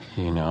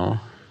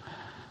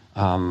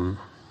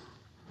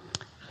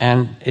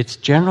 And it's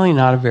generally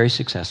not a very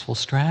successful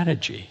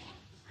strategy.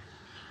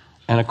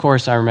 And of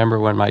course, I remember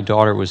when my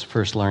daughter was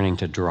first learning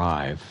to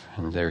drive,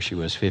 and there she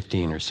was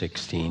 15 or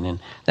 16, and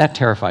that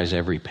terrifies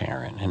every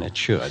parent, and it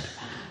should.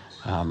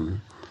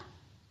 And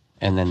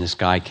then this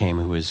guy came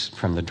who was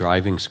from the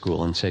driving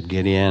school and said,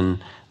 get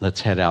in,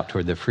 let's head out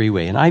toward the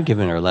freeway. And I'd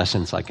given her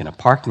lessons like in a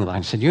parking lot.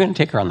 I said, you're going to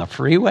take her on the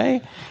freeway?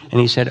 And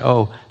he said,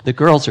 oh, the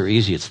girls are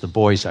easy, it's the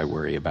boys I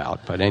worry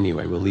about. But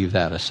anyway, we'll leave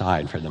that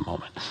aside for the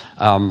moment.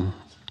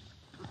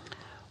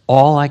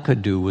 All I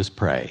could do was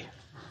pray.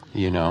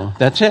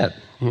 That's it.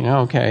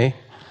 Okay.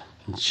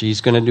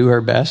 She's going to do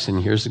her best,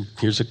 and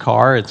here's a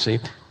car. And see,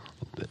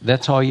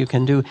 that's all you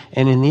can do.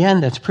 And in the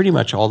end, that's pretty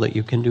much all that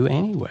you can do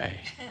anyway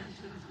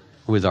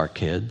with our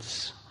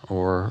kids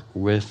or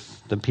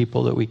with the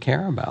people that we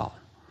care about.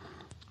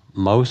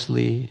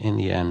 Mostly, in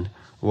the end,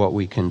 what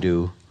we can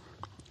do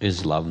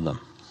is love them.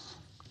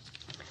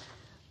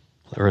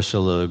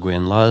 Ursula Le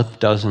Guin, love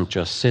doesn't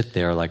just sit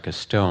there like a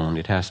stone.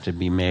 It has to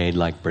be made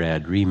like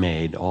bread,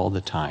 remade all the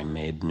time,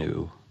 made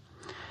new.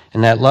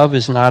 And that love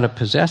is not a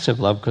possessive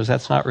love, because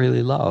that's not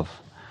really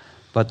love,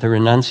 but the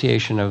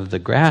renunciation of the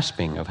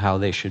grasping of how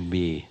they should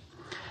be.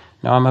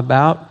 Now, I'm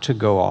about to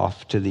go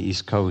off to the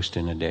East Coast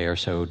in a day or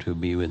so to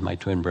be with my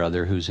twin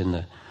brother, who's in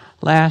the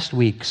last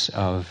weeks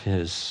of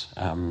his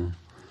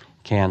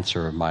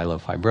cancer,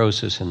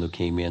 myelofibrosis and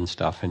leukemia and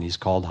stuff, and he's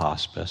called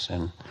hospice.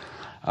 And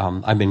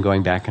I've been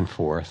going back and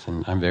forth,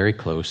 and I'm very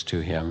close to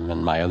him,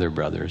 and my other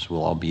brothers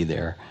will all be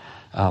there.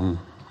 I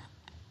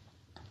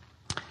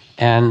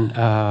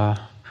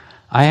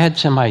had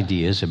some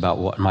ideas about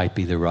what might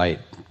be the right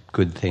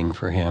good thing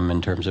for him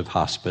in terms of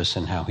hospice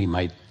and how he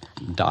might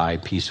die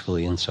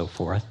peacefully and so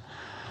forth.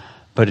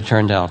 But it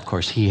turned out, of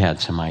course, he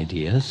had some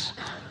ideas.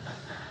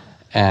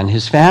 And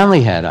his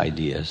family had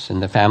ideas.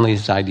 And the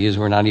family's ideas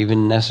were not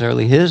even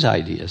necessarily his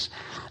ideas.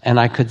 And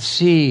I could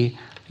see,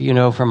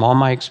 from all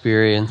my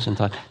experience and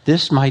thought,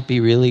 this might be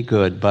really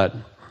good, but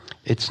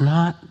it's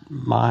not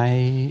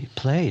my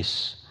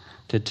place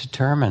to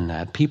determine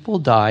that. People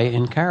die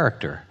in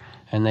character.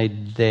 And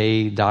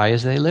they die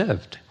as they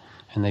lived.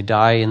 And they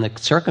die in the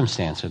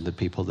circumstance of the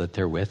people that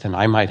they're with. And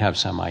I might have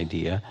some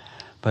idea.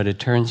 But it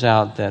turns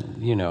out that,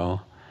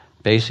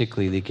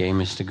 basically the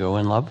game is to go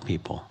and love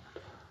people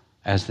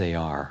as they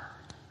are.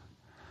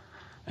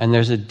 And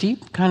there's a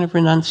deep kind of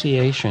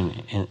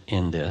renunciation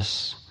in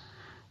this.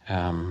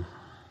 Here,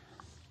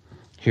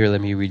 let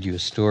me read you a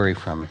story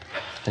from,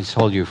 I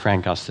told you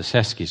Frank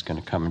Ostaseski is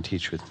going to come and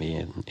teach with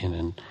me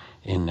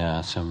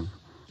in some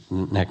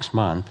next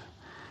month.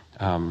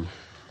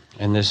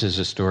 And this is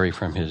a story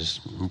from his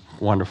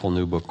wonderful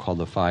new book called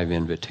The 5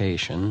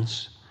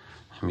 Invitations.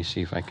 Let me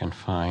see if I can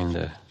find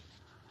there's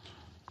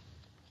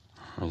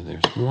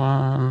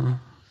one.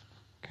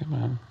 Come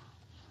on.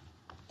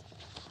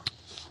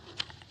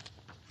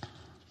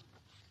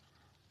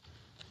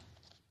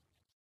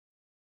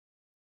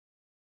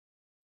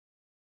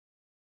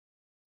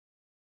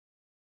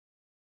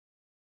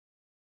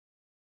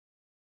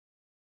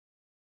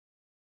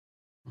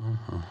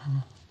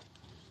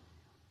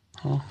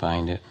 I'll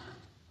find it.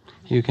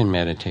 You can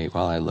meditate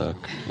while I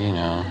look,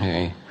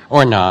 hey,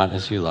 or not,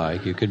 as you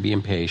like. You could be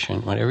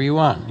impatient, whatever you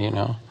want,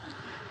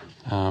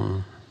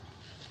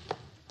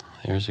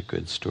 There's a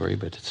good story,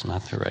 but it's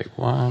not the right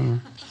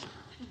one.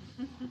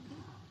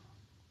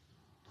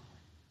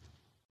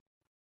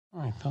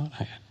 thought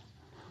I had.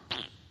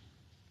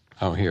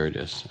 Oh, here it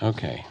is.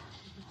 Okay.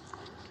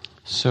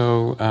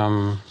 So,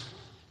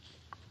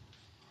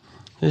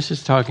 this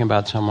is talking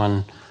about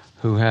someone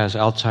who has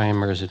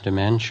Alzheimer's and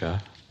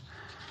dementia.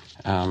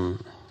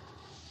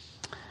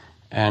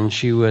 And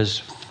she was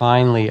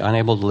finally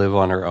unable to live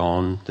on her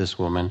own, this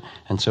woman,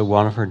 and so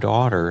one of her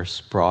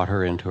daughters brought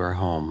her into her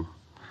home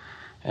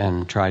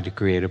and tried to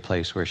create a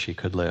place where she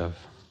could live.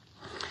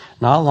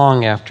 Not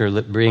long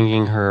after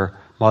bringing her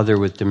mother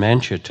with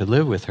dementia to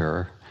live with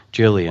her,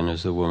 Jillian,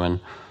 is the woman,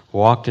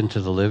 walked into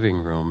the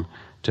living room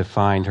to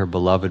find her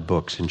beloved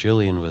books. And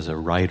Jillian was a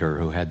writer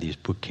who had these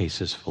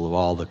bookcases full of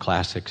all the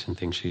classics and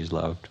things she's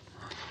loved,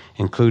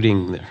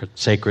 including her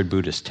sacred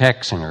Buddhist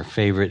texts and her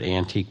favorite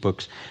antique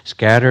books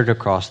scattered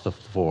across the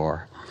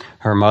floor.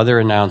 Her mother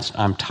announced,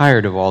 "I'm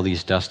tired of all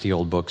these dusty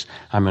old books.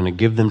 I'm going to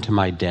give them to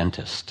my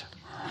dentist."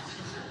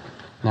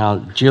 Now,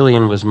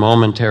 Jillian was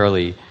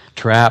momentarily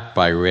trapped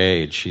by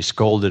rage. She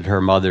scolded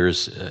her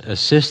mother's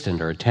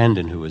assistant or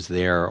attendant who was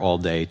there all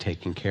day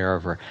taking care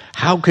of her.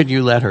 "How could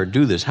you let her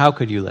do this? How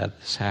could you let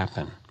this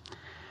happen?"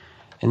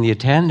 And the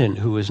attendant,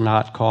 who was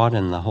not caught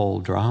in the whole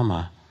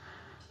drama,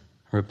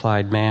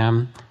 replied,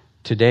 "Ma'am,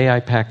 today I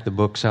pack the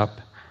books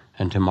up,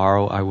 and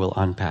tomorrow I will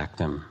unpack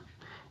them.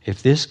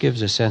 If this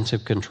gives a sense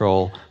of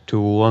control to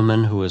a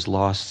woman who has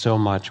lost so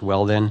much,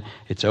 well then,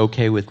 it's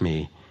okay with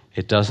me.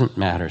 It doesn't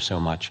matter so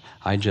much.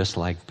 I just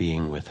like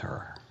being with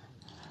her."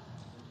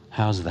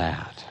 How's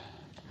that?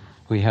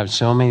 We have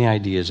so many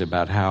ideas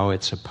about how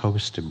it's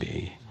supposed to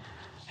be.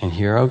 And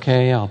here,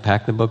 okay, I'll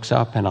pack the books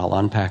up and I'll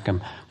unpack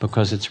them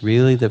because it's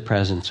really the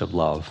presence of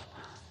love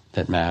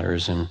that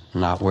matters and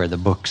not where the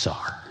books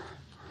are.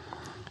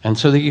 And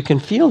so that you can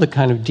feel the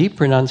kind of deep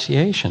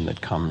renunciation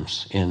that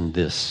comes in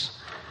this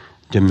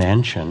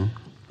dimension.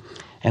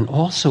 And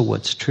also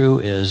what's true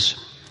is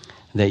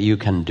that you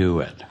can do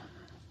it.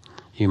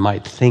 You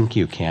might think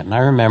you can't. And I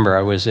remember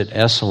I was at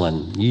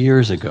Esalen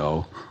years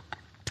ago.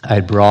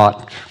 I'd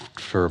brought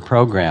for a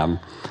program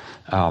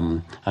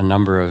a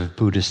number of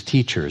Buddhist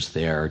teachers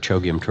there,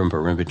 Chogyam Trungpa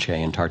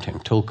Rinpoche and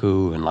Tartang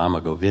Tulku and Lama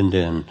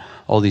Govinda and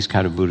all these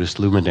kind of Buddhist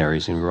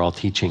luminaries, and we were all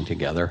teaching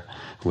together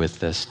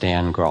with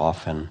Stan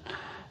Groff and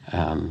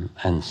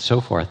so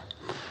forth.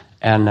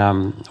 And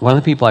one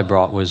of the people I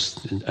brought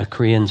was a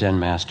Korean Zen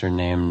master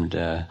named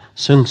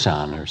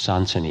Sung-san, or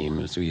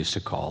Sansanim, as we used to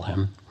call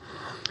him.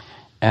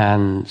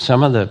 And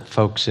some of the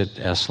folks at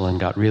Esalen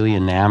got really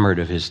enamored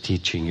of his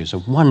teaching. He was a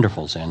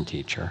wonderful Zen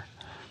teacher,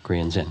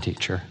 Korean Zen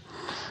teacher.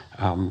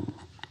 And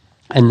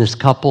this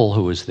couple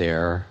who was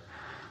there,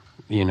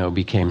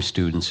 became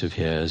students of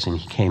his, and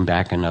he came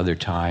back another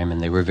time,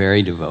 and they were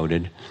very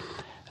devoted.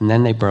 And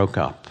then they broke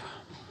up.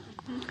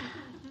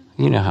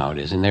 You know how it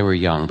is. And they were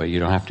young, but you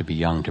don't have to be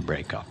young to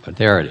break up. But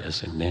there it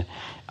is. And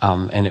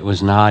it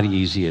was not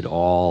easy at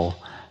all.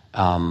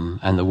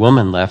 And the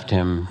woman left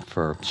him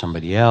for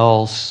somebody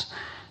else,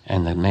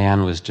 and the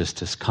man was just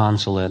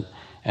disconsolate.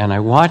 And I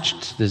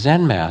watched the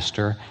Zen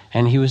master,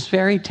 and he was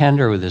very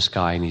tender with this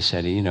guy, and he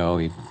said, he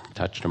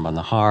touched him on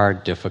the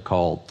heart,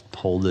 difficult,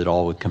 hold it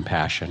all with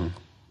compassion.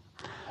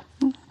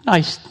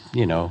 Nice,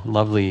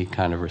 lovely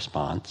kind of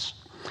response.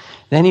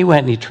 Then he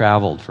went and he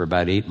traveled for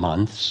about 8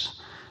 months,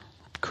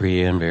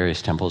 Korea and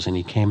various temples, and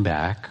he came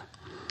back.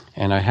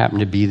 And I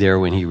happened to be there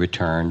when he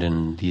returned,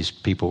 and these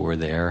people were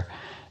there,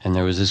 and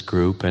there was this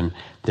group, and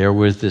there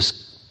was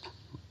this,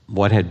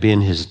 what had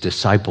been his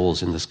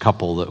disciples and this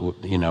couple that,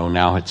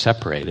 now had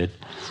separated.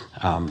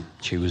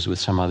 She was with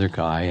some other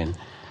guy,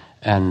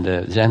 and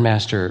the Zen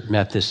master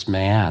met this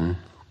man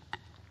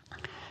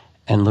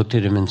and looked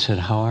at him and said,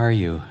 "How are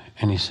you?"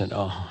 And he said,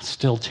 "Oh,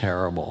 still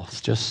terrible.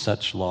 It's just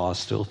such loss,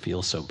 still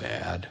feel so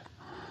bad."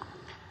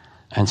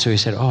 And so he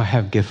said, "Oh, I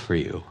have a gift for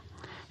you."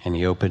 And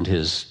he opened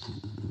his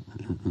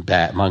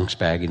monk's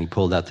bag and he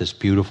pulled out this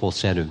beautiful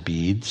set of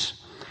beads.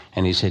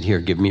 And he said, "Here,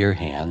 give me your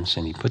hands."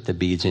 And he put the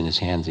beads in his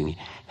hands and he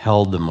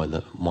held them with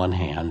one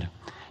hand.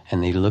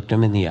 And he looked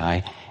him in the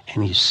eye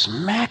and he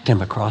smacked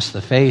him across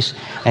the face.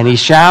 And he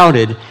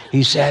shouted,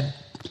 he said,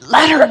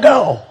 "Let her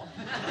go."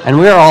 And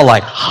we were all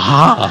like,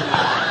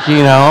 I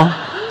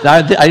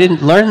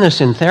didn't learn this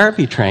in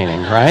therapy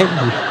training, right?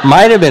 It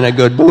might have been a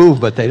good move,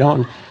 but they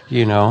don't,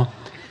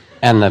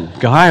 And the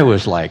guy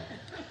was like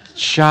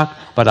shocked.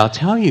 But I'll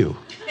tell you,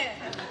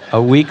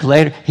 a week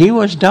later, he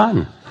was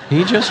done.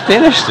 He just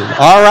finished it.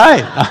 All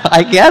right,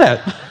 I get it.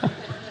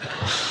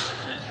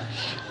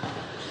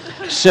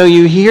 So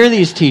you hear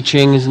these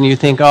teachings and you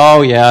think,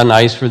 oh yeah,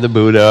 nice for the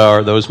Buddha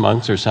or those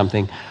monks or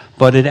something.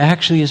 But it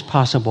actually is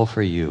possible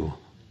for you.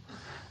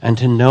 And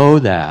to know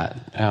that,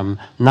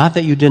 not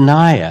that you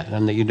deny it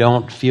and that you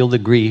don't feel the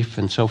grief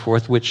and so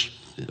forth, which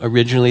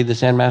originally the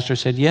Zen master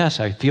said, yes,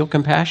 I feel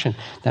compassion.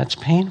 That's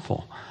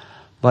painful.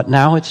 But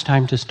now it's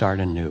time to start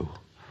anew.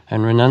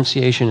 And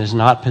renunciation is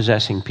not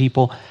possessing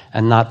people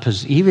and not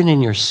even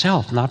in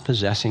yourself, not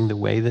possessing the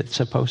way that's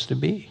supposed to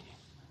be.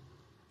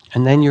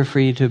 And then you're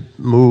free to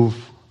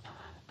move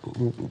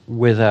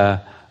with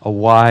a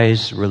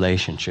wise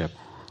relationship.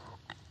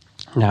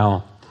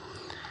 Now,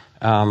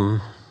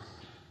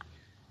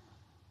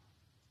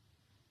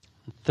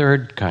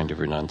 third kind of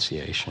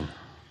renunciation,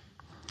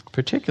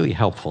 particularly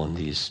helpful in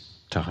these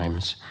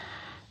times,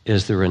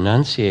 is the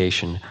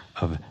renunciation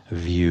of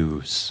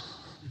views.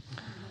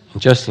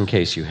 Just in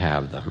case you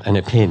have them, and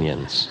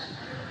opinions.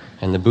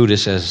 And the Buddha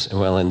says,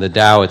 well, in the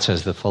Tao it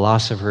says the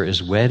philosopher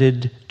is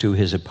wedded to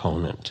his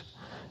opponent.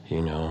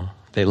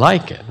 They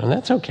like it, and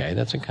that's okay.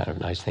 That's a kind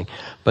of nice thing.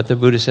 But the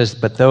Buddha says,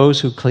 but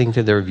those who cling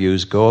to their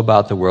views go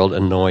about the world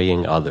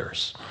annoying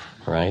others.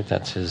 Right?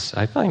 That's his.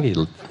 I think he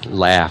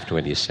laughed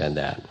when he said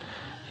that.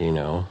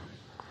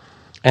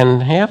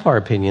 And half our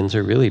opinions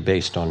are really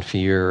based on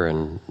fear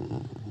and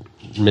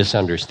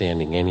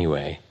misunderstanding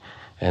anyway,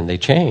 and they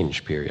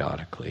change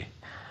periodically.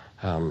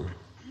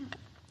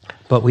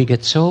 But we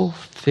get so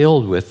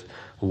filled with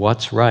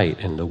what's right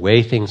and the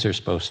way things are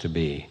supposed to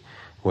be,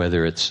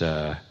 whether it's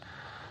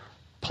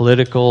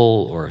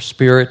political or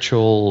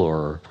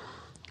spiritual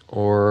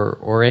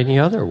or any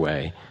other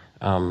way,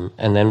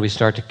 and then we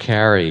start to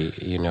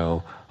carry,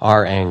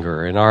 our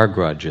anger and our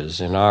grudges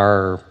and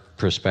our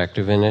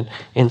perspective, and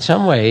in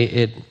some way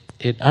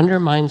it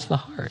undermines the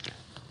heart,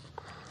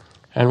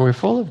 and we're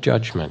full of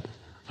judgment.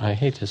 I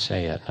hate to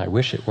say it. I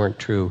wish it weren't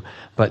true,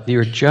 but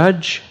your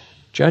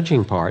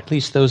judging part, at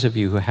least those of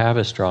you who have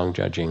a strong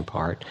judging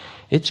part,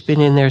 it's been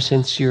in there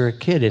since you're a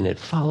kid, and it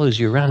follows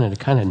you around, and it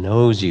kind of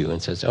knows you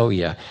and says, oh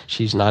yeah,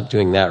 she's not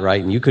doing that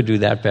right, and you could do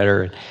that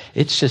better. And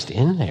it's just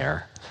in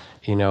there,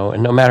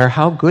 and no matter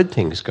how good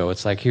things go,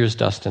 it's like, here's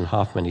Dustin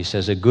Hoffman, he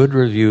says, a good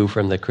review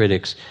from the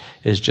critics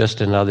is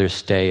just another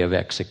stay of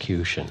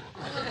execution,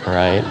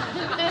 right?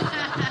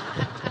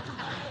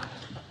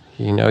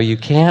 You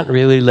can't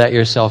really let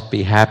yourself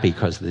be happy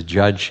because the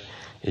judge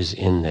is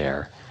in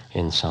there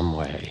in some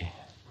way.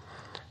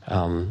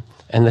 And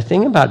the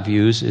thing about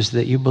views is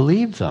that you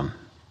believe them,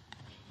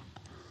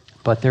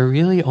 but they're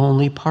really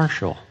only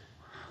partial.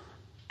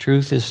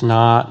 Truth is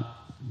not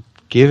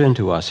given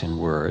to us in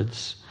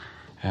words,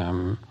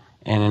 and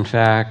in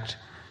fact,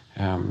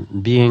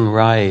 being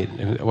right,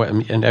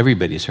 and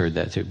everybody's heard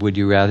that, would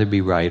you rather be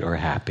right or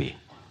happy,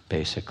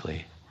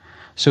 basically.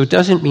 So it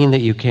doesn't mean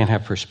that you can't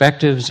have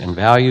perspectives and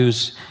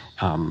values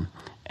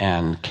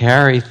and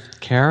carry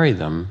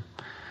them,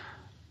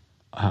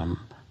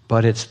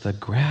 but it's the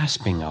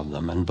grasping of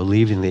them and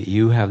believing that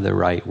you have the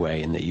right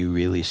way and that you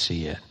really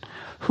see it.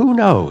 Who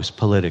knows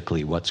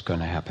politically what's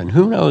going to happen?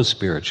 Who knows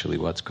spiritually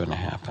what's going to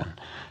happen?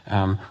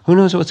 Who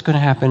knows what's going to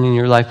happen in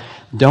your life?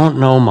 Don't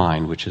know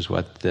mind, which is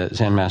what the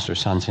Zen master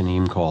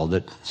Sansanim called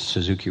it,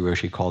 Suzuki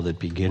Roshi called it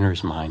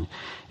beginner's mind,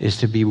 is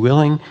to be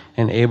willing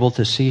and able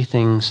to see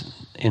things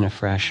in a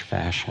fresh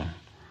fashion.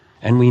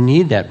 And we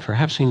need that.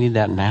 Perhaps we need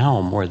that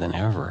now more than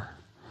ever.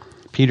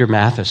 Peter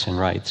Matheson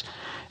writes,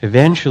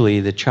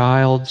 eventually the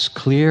child's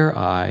clear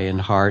eye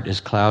and heart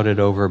is clouded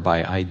over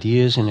by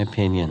ideas and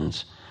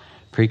opinions,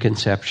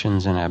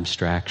 preconceptions and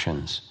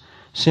abstractions.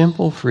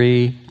 Simple,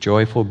 free,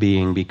 joyful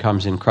being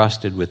becomes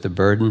encrusted with the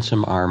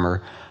burdensome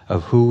armor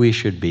of who we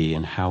should be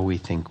and how we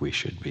think we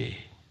should be.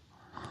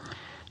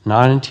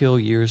 Not until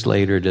years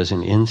later does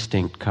an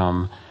instinct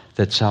come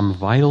that some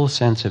vital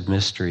sense of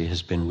mystery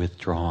has been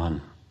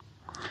withdrawn.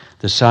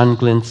 The sun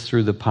glints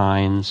through the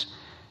pines,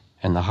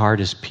 and the heart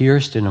is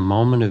pierced in a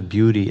moment of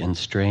beauty and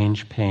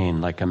strange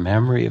pain, like a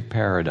memory of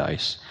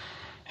paradise.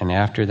 And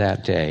after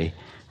that day,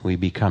 we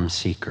become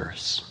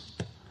seekers.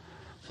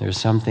 There's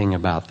something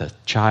about the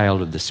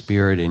child of the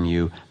Spirit in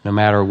you, no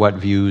matter what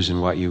views and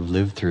what you've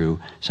lived through,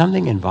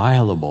 something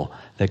inviolable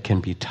that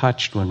can be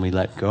touched when we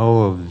let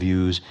go of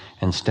views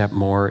and step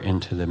more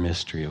into the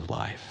mystery of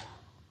life.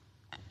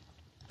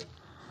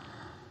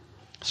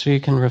 So you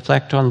can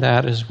reflect on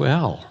that as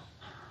well.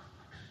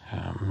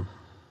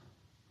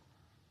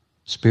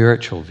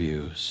 Spiritual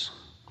views.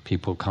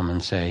 People come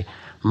and say,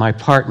 my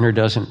partner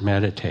doesn't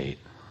meditate.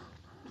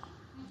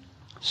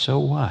 So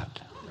what?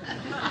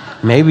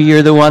 Maybe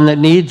you're the one that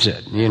needs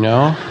it,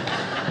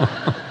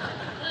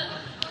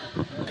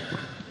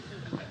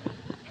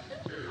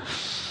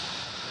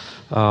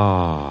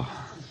 Oh.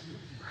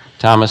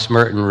 Thomas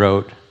Merton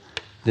wrote,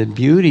 the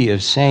beauty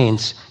of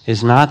saints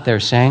is not their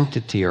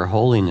sanctity or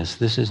holiness.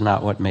 This is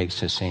not what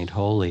makes a saint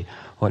holy.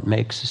 What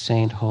makes a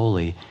saint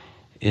holy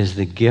is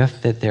the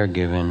gift that they're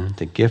given,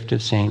 the gift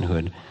of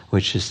sainthood,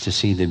 which is to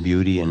see the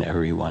beauty in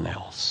everyone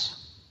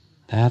else.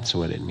 That's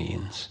what it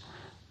means.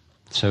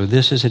 So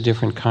this is a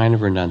different kind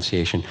of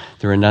renunciation,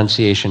 the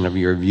renunciation of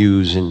your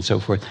views and so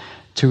forth,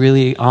 to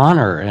really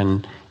honor.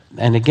 And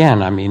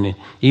again, I mean,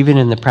 even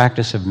in the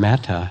practice of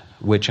metta,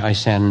 which I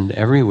send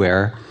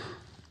everywhere,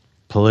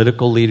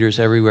 political leaders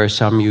everywhere,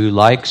 some you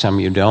like, some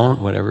you don't,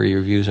 whatever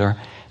your views are,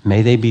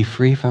 may they be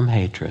free from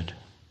hatred.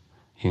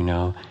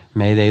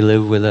 May they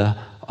live with a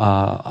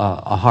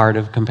heart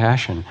of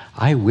compassion.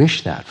 I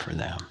wish that for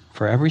them,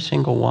 for every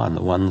single one,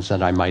 the ones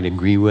that I might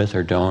agree with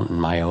or don't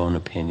in my own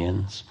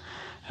opinions.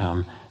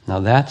 Now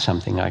that's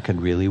something I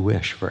could really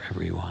wish for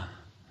everyone.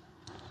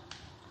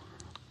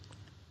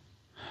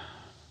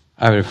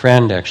 I had a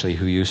friend actually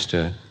who used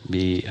to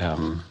be,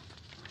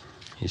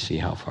 you see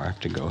how far I have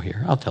to go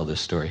here. I'll tell this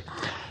story.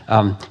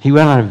 He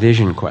went on a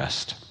vision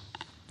quest,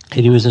 and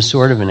he was a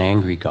sort of an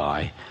angry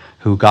guy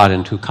who got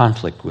into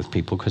conflict with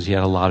people because he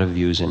had a lot of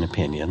views and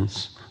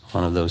opinions.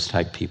 One of those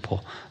type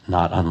people,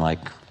 not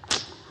unlike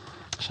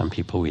some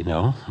people we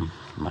know,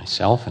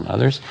 myself and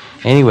others.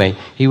 Anyway,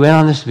 he went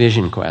on this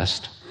vision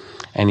quest,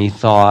 and he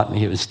thought,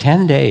 it was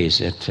 10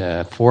 days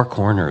at Four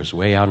Corners,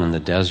 way out in the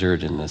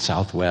desert in the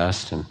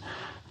southwest, and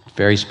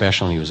very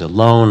special. And he was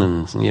alone,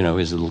 and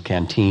his little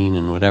canteen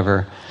and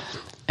whatever.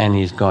 And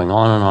he's going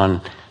on and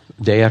on,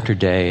 day after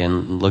day,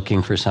 and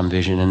looking for some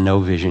vision, and no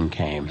vision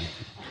came.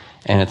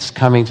 And it's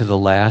coming to the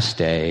last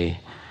day,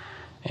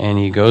 and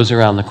he goes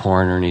around the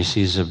corner, and he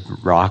sees a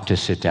rock to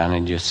sit down,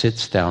 and he just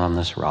sits down on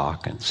this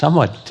rock, and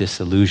somewhat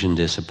disillusioned,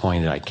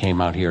 disappointed. I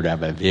came out here to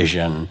have a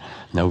vision.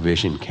 No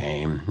vision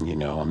came,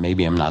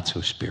 maybe I'm not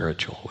so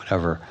spiritual,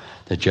 whatever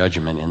the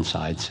judgment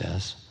inside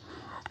says.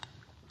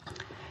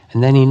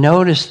 And then he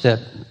noticed that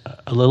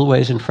a little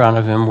ways in front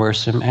of him were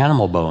some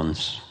animal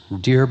bones,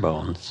 deer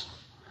bones.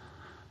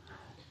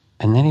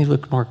 And then he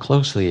looked more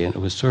closely, and it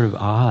was sort of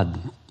odd,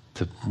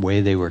 the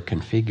way they were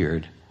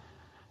configured.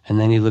 And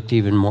then he looked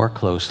even more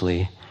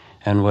closely,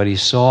 and what he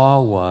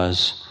saw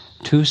was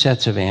 2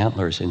 sets of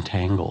antlers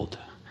entangled,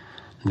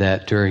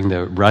 that during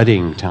the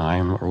rutting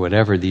time, or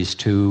whatever, these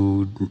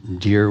 2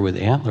 deer with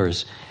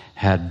antlers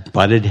had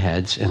butted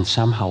heads and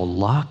somehow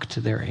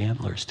locked their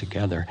antlers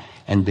together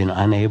and been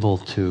unable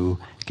to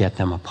get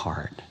them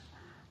apart,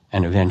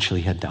 and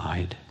eventually had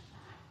died.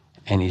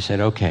 And he said,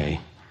 okay,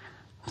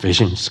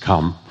 vision's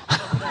come.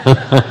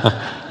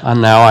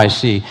 And now I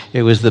see.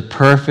 It was the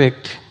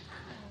perfect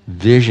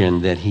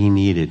vision that he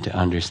needed to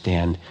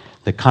understand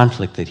the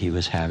conflict that he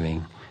was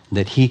having,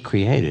 that he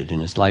created in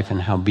his life,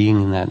 and how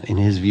being in that, in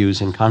his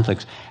views and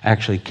conflicts,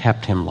 actually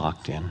kept him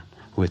locked in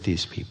with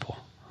these people,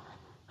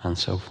 and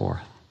so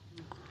forth.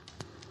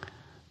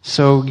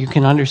 So you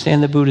can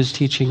understand the Buddha's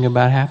teaching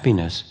about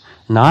happiness.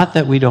 Not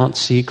that we don't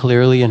see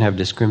clearly and have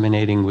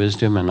discriminating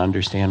wisdom and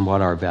understand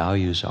what our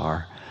values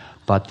are,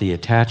 but the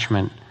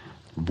attachment,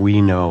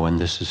 we know, and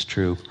this is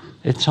true,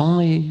 it's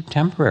only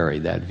temporary,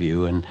 that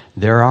view, and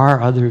there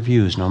are other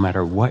views. No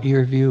matter what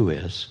your view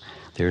is,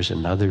 there's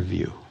another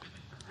view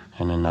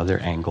and another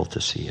angle to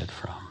see it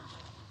from.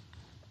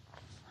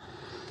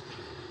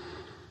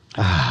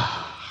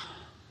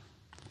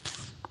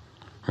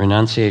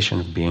 Renunciation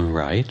of being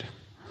right.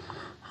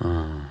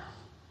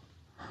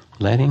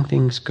 Letting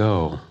things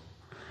go.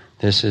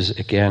 This is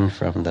again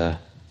from the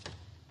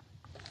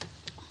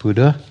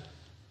Buddha.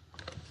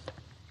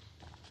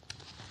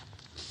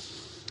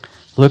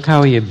 Look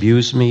how he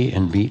abused me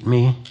and beat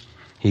me.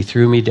 He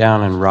threw me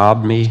down and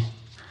robbed me.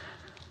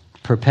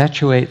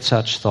 Perpetuate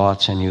such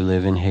thoughts and you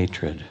live in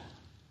hatred.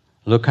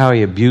 Look how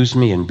he abused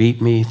me and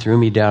beat me, threw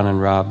me down and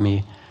robbed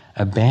me.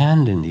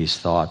 Abandon these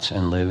thoughts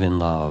and live in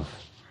love.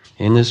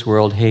 In this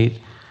world,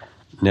 hate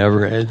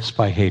never ends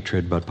by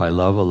hatred, but by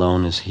love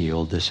alone is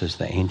healed. This is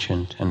the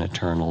ancient and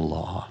eternal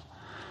law.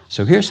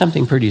 So here's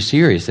something pretty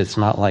serious. It's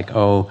not like,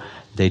 oh,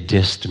 they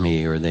dissed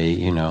me, or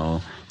they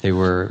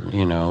were,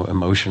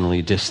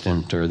 emotionally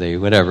distant, or they,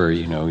 whatever,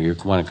 you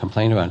want to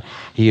complain about.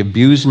 He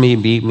abused me,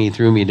 beat me,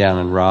 threw me down,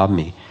 and robbed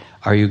me.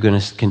 Are you going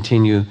to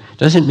continue?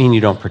 Doesn't mean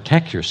you don't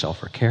protect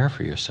yourself or care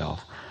for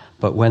yourself.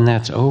 But when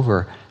that's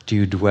over, do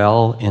you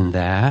dwell in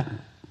that,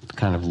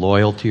 kind of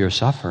loyal to your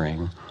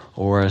suffering?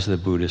 Or, as the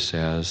Buddha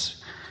says,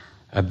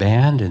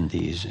 abandon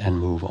these and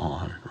move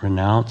on.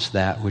 Renounce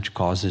that which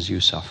causes you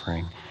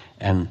suffering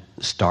and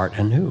start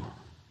anew.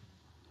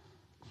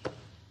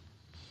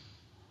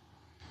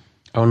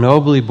 O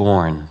nobly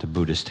born, the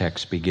Buddhist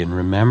texts begin,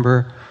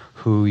 remember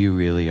who you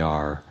really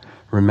are.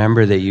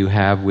 Remember that you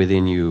have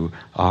within you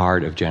a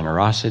heart of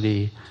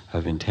generosity,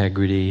 of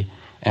integrity,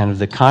 and of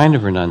the kind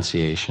of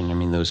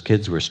renunciation, those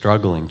kids were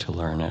struggling to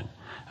learn it,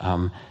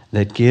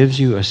 that gives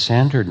you a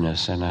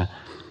centeredness and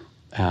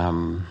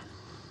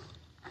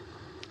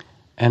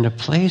a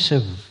place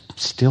of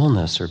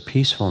stillness or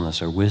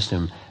peacefulness or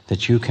wisdom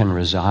that you can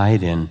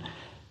reside in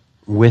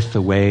with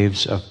the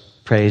waves of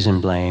praise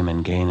and blame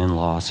and gain and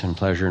loss and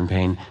pleasure and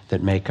pain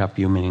that make up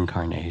human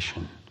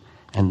incarnation.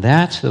 And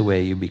that's the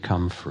way you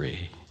become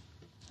free.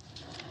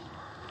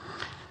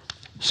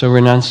 So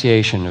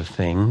renunciation of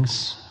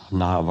things,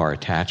 not of our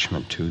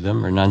attachment to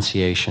them,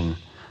 renunciation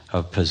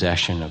of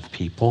possession of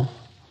people,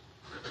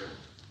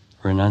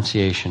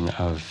 renunciation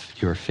of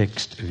your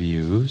fixed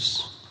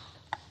views,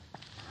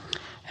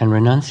 and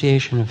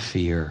renunciation of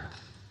fear.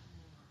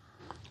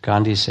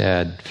 Gandhi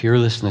said,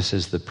 fearlessness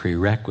is the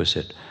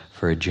prerequisite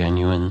for a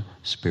genuine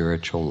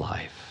spiritual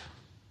life.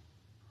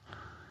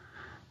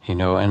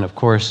 And of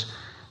course,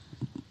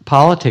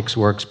 politics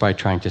works by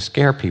trying to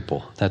scare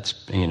people. That's,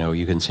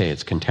 you can say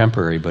it's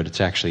contemporary, but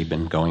it's actually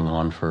been going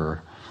on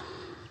for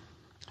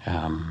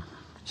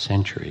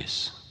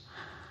centuries.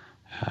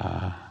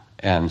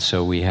 And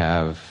so we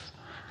have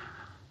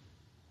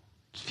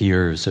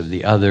fears of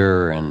the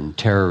other and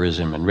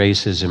terrorism and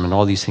racism and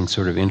all these things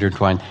sort of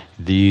intertwined.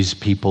 These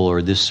people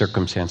or this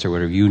circumstance or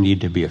whatever, you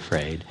need to be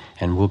afraid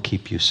and we'll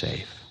keep you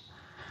safe.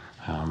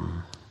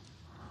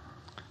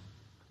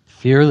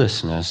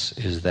 Fearlessness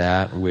is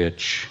that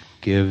which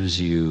gives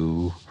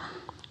you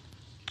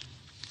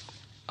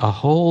a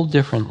whole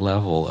different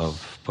level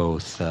of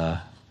both,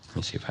 let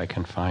me see if I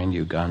can find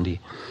you, Gandhi.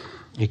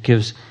 It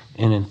gives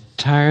an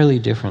entirely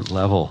different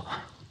level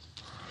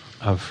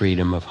of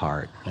freedom of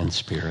heart and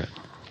spirit.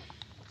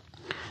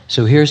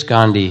 So here's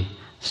Gandhi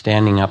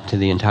standing up to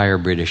the entire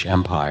British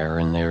Empire,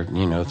 and they're,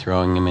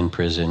 throwing him in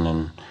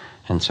prison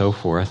and so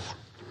forth.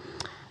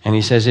 And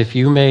he says, if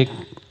you make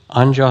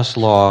unjust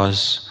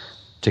laws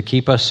to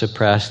keep us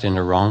suppressed in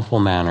a wrongful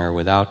manner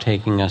without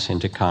taking us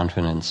into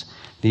confidence,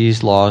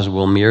 these laws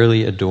will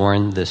merely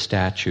adorn the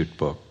statute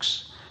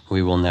books.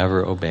 We will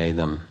never obey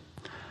them.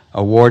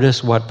 Award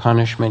us what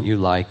punishment you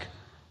like,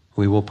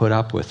 we will put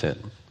up with it.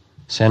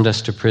 Send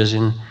us to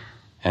prison,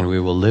 and we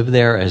will live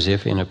there as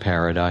if in a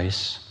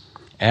paradise.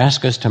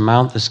 Ask us to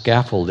mount the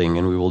scaffolding,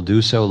 and we will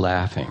do so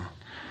laughing.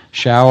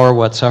 Shower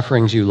what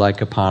sufferings you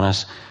like upon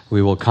us,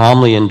 we will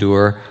calmly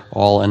endure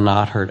all and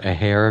not hurt a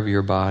hair of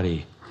your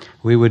body.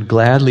 We would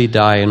gladly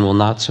die and will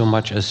not so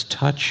much as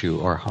touch you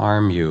or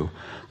harm you.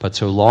 But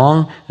so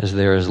long as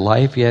there is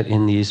life yet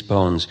in these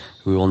bones,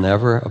 we will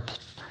never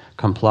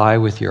comply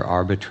with your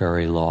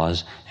arbitrary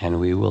laws, and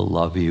we will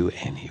love you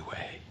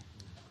anyway.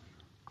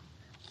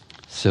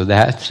 So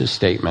that's a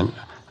statement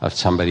of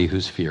somebody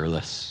who's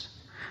fearless.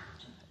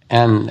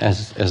 And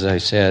as I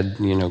said,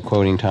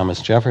 quoting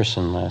Thomas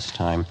Jefferson last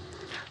time,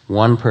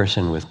 one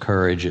person with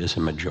courage is a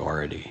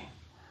majority.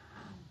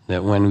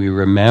 That when we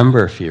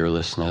remember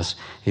fearlessness,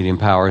 it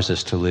empowers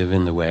us to live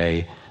in the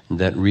way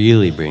that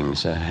really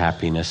brings a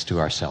happiness to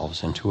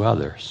ourselves and to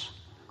others.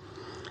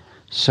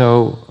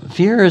 So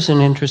fear is an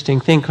interesting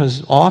thing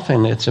because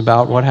often it's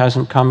about what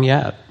hasn't come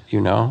yet,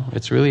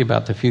 It's really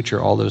about the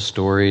future, all those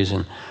stories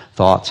and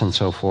thoughts and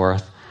so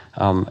forth.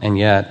 And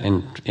yet,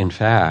 in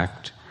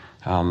fact,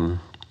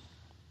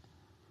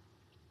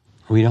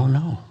 we don't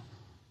know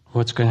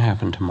what's going to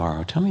happen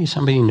tomorrow. Tell me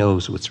somebody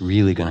knows what's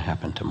really going to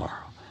happen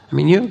tomorrow. I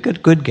mean, you have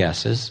good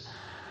guesses,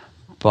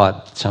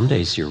 but some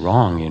days you're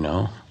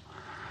wrong,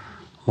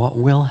 What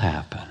will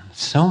happen?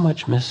 So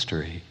much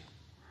mystery.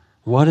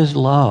 What is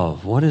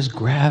love? What is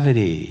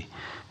gravity?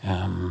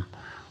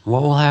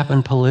 What will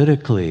happen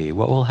politically?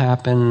 What will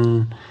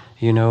happen,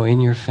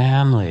 in your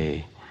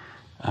family?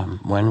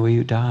 When will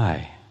you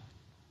die?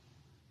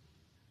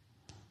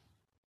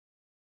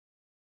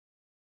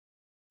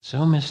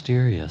 So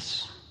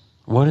mysterious.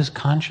 What is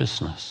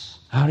consciousness?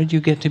 How did you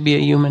get to be a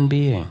human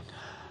being?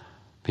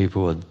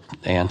 People would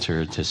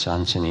answer to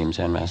Sansanim,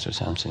 Zen Master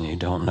Sansanim,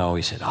 don't know.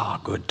 He said,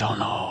 good, don't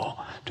know.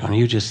 Don't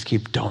you just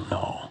keep don't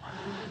know.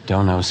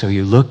 Don't know. So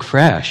you look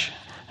fresh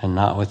and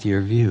not with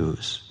your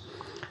views.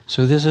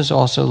 So this is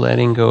also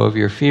letting go of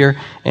your fear,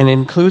 and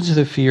includes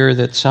the fear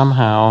that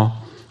somehow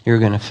you're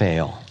going to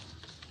fail.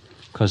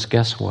 Because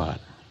guess what?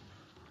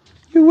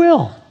 You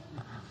will.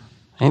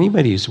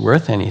 Anybody who's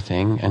worth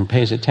anything and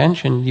pays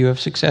attention, you have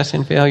success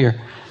and failure.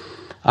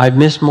 I've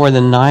missed more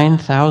than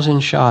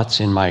 9,000 shots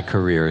in my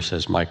career,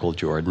 says Michael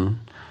Jordan.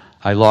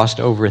 I lost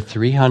over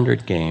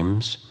 300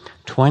 games.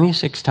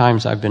 26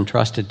 times I've been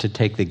trusted to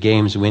take the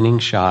game's winning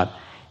shot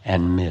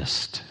and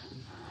missed.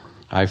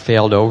 I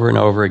failed over and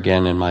over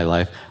again in my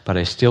life, but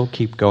I still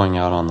keep going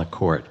out on the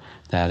court.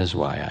 That is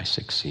why I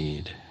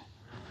succeed.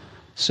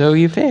 So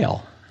you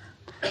fail.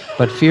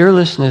 But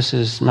fearlessness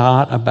is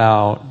not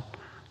about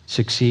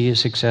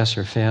success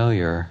or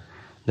failure.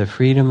 The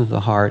freedom of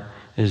the heart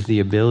is the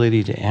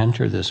ability to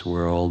enter this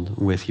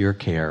world with your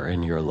care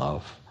and your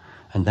love.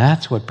 And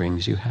that's what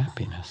brings you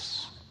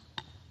happiness.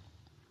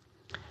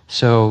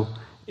 So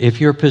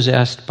if you're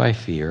possessed by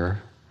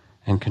fear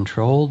and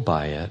controlled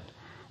by it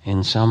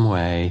in some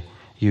way,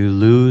 you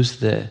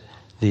lose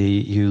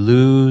you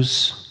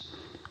lose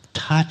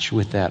touch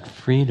with that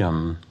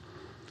freedom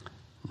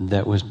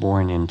that was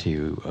born into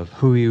you of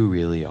who you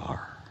really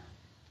are.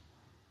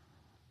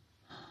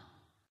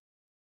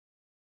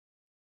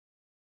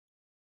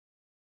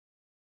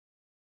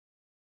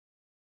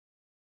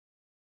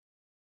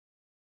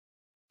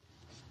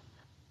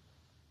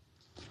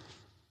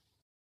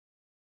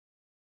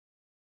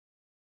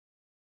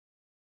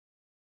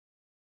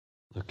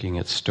 Looking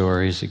at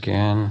stories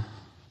again.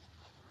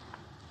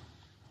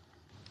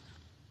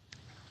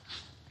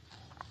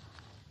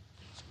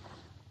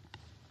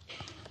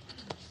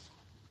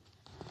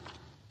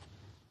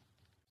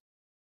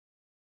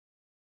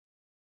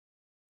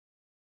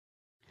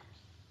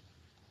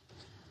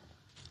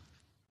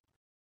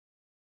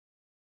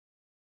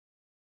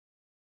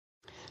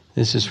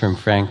 This is from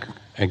Frank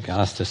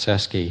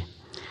Ostaseski.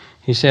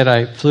 He said,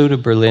 I flew to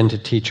Berlin to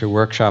teach a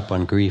workshop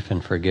on grief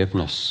and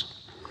forgiveness.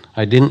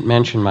 I didn't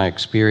mention my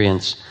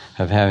experience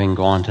of having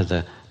gone to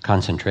the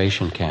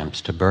concentration camps,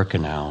 to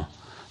Birkenau,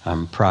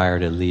 prior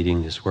to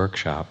leading this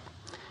workshop.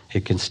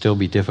 It can still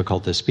be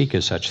difficult to speak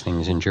of such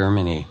things in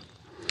Germany.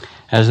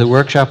 As the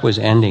workshop was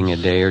ending a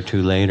day or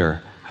two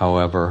later,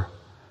 however,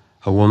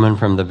 a woman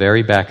from the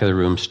very back of the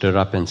room stood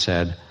up and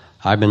said,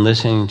 I've been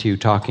listening to you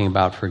talking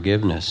about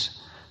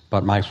forgiveness,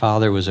 but my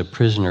father was a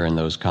prisoner in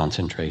those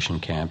concentration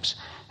camps,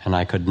 and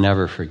I could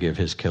never forgive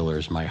his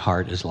killers. My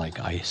heart is like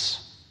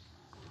ice.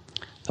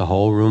 The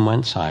whole room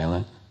went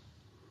silent,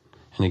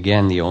 and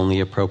again the only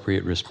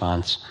appropriate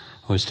response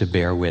was to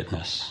bear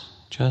witness,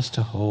 just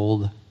to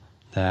hold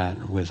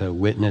that with a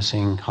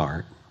witnessing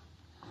heart.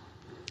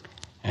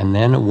 And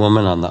then a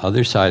woman on the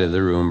other side of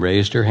the room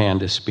raised her hand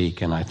to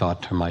speak, and I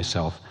thought to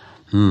myself,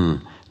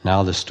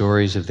 now the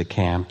stories of the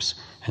camps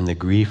and the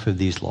grief of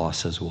these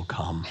losses will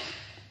come.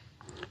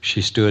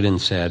 She stood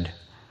and said,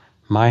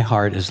 "My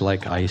heart is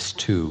like ice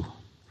too.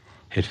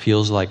 It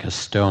feels like a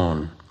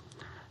stone.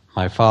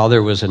 My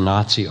father was a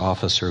Nazi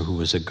officer who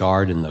was a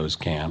guard in those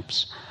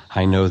camps.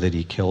 I know that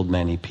he killed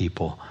many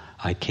people.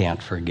 I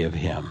can't forgive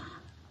him."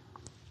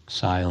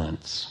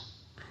 Silence.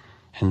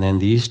 And then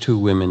these two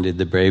women did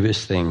the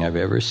bravest thing I've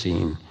ever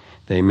seen.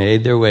 They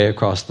made their way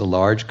across the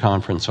large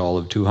conference hall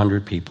of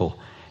 200 people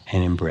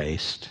and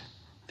embraced.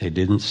 They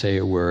didn't say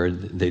a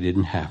word. They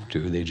didn't have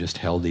to. They just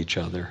held each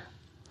other.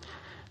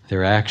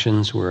 Their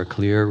actions were a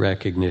clear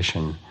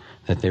recognition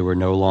that they were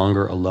no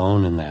longer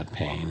alone in that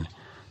pain.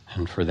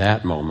 And for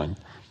that moment,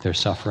 their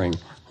suffering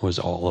was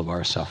all of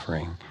our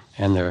suffering,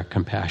 and their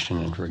compassion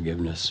and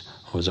forgiveness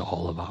was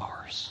all of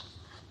ours.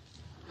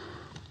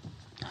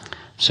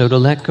 So to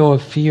let go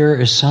of fear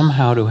is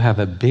somehow to have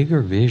a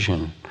bigger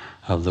vision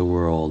of the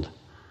world.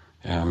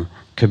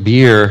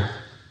 Kabir,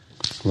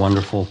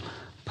 wonderful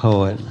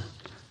poet,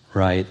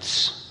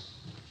 writes,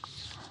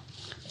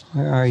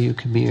 where are you,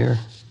 Kabir?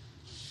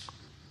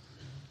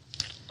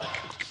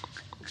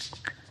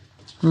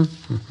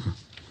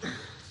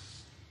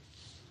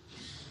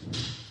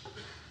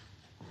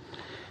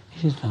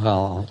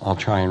 Well, I'll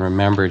try and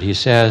remember it. He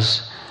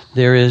says,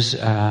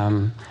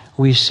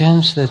 we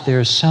sense that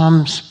there's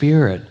some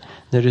spirit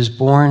that is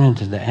born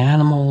into the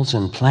animals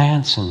and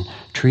plants and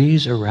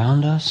trees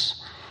around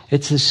us.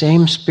 It's the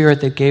same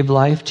spirit that gave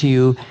life to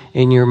you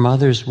in your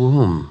mother's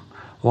womb.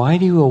 Why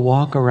do you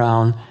walk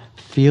around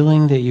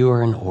feeling that you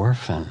are an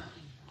orphan?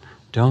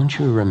 Don't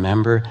you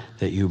remember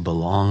that you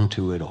belong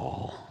to it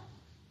all?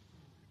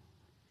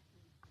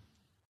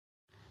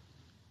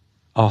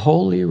 A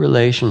holy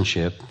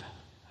relationship,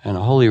 and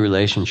a holy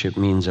relationship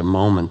means a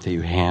moment that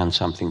you hand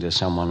something to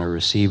someone or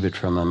receive it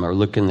from them or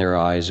look in their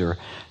eyes or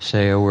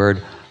say a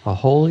word. A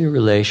holy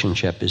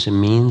relationship is a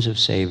means of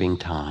saving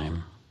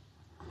time.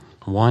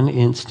 One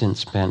instant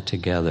spent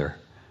together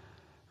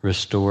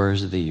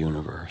restores the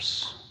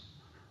universe.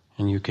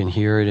 And you can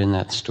hear it in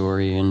that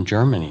story in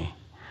Germany.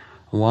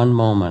 One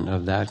moment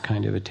of that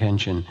kind of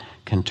attention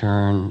can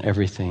turn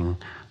everything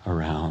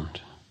around.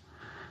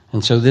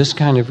 And so this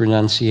kind of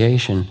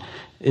renunciation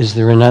is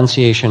the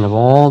renunciation of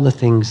all the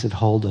things that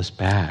hold us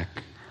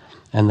back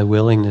and the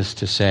willingness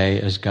to say,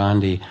 as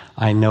Gandhi,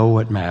 I know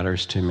what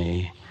matters to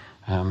me.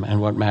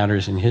 And what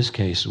matters in his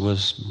case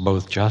was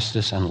both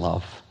justice and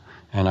love.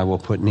 And I will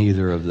put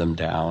neither of them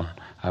down.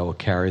 I will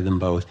carry them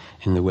both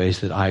in the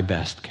ways that I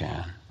best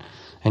can.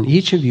 And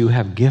each of you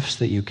have gifts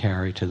that you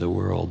carry to the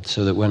world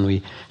so that when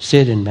we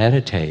sit and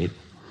meditate,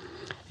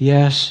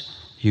 yes,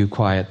 you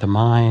quiet the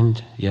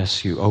mind.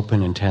 Yes, you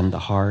open and tend the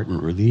heart and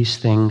release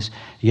things.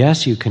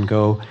 Yes, you can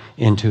go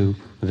into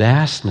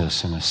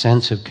vastness and a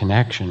sense of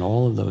connection,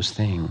 all of those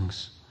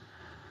things.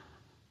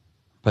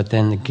 But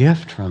then the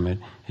gift from it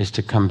is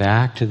to come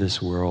back to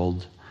this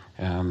world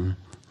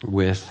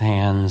with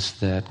hands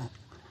that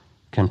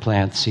can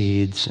plant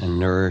seeds and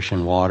nourish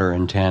and water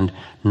and tend,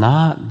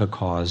 not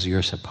because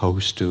you're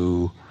supposed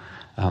to,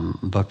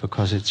 but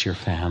because it's your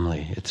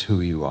family, it's who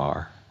you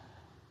are.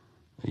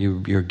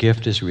 Your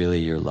gift is really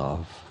your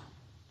love.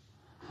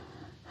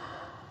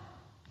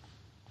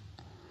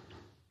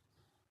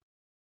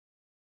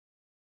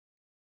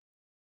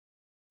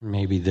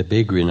 Maybe the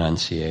big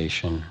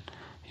renunciation,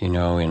 in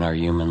our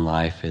human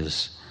life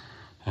is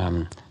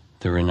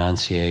the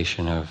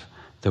renunciation of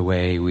the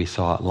way we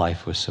thought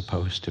life was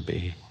supposed to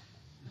be.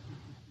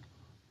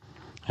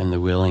 And the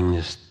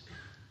willingness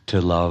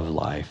to love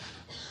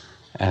life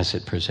as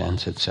it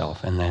presents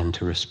itself, and then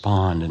to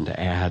respond and to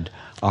add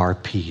our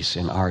piece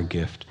and our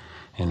gift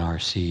and our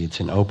seeds,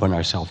 and open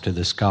ourselves to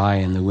the sky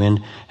and the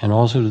wind, and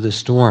also to the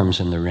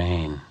storms and the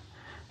rain,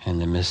 and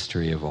the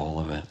mystery of all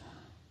of it.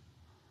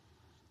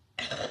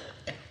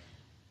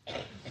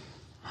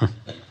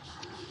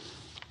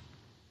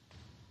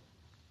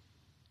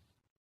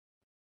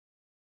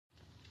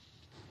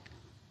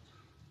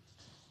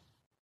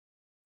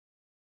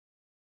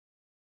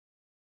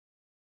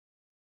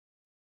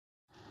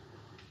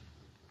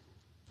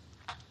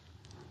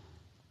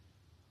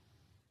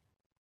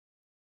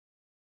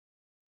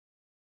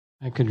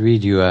 I could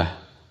read you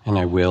and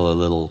I will, a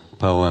little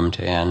poem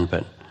to end,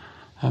 but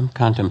I'm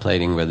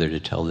contemplating whether to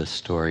tell this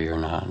story or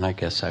not, and I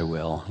guess I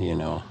will,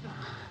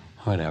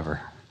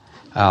 whatever.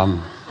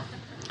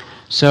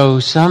 So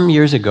some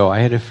years ago, I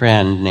had a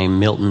friend named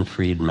Milton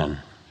Friedman.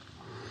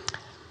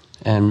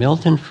 And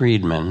Milton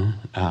Friedman,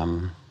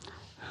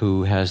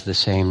 who has the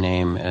same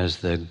name as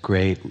the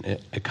great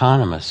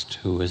economist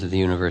who was at the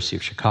University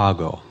of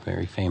Chicago,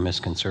 very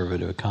famous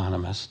conservative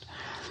economist.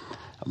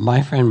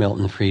 My friend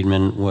Milton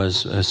Friedman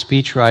was a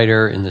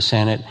speechwriter in the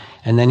Senate,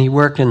 and then he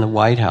worked in the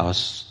White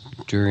House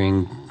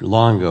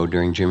long ago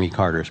during Jimmy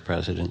Carter's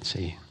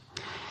presidency.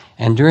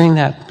 And during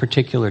that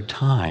particular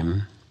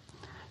time,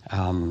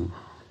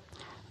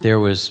 there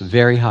was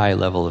very high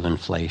level of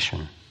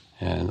inflation.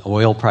 And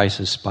oil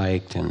prices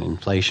spiked and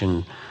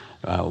inflation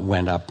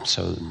went up,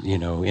 so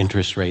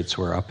interest rates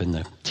were up in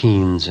the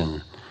teens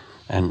and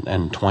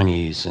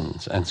 20s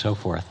and so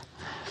forth.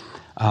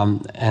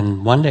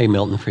 And one day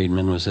Milton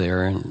Friedman was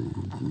there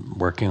and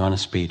working on a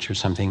speech or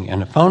something,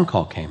 and a phone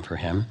call came for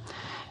him.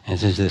 And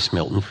says, "Is this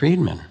Milton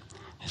Friedman?"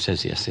 He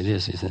says, "Yes, it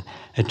is." He said,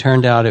 it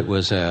turned out it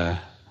was a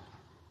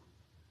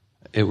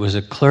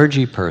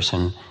clergy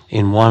person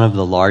in one of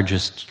the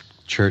largest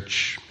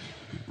church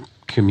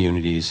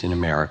communities in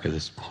America,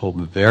 this whole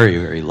very,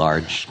 very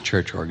large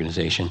church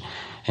organization.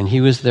 And he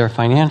was their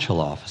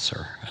financial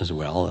officer as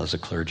well as a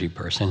clergy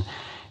person.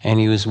 And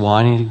he was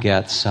wanting to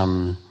get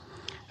some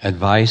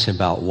advice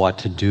about what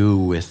to do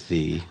with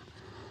the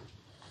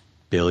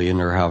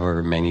billion or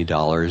however many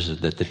dollars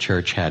that the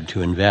church had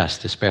to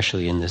invest,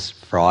 especially in this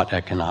fraught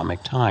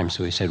economic time.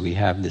 So he said, "We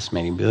have this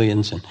many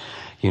billions, and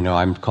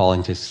I'm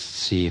calling to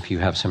see if you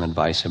have some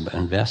advice about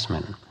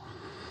investment."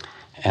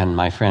 And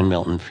my friend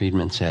Milton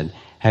Friedman said,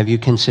 "Have you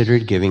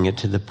considered giving it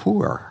to the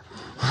poor?"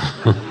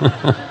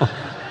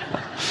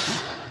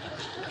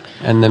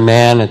 And the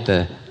man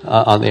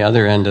on the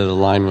other end of the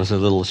line was a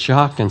little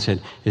shocked and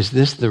said, "Is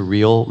this the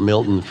real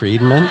Milton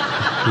Friedman?"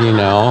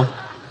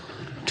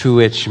 To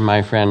which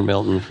my friend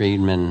Milton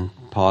Friedman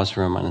paused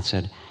for a moment and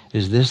said,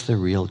 "Is this the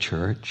real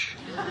church?"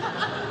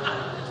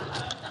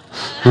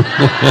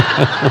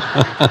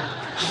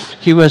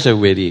 He was a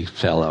witty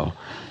fellow,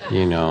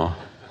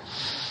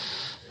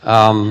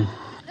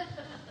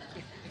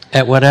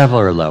 At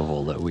whatever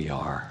level that we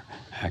are,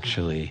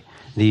 actually,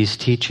 these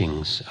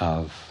teachings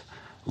of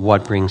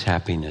what brings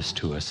happiness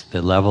to us,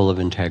 the level of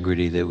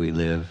integrity that we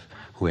live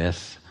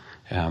with,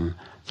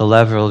 the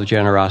level of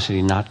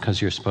generosity, not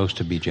because you're supposed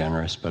to be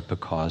generous, but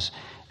because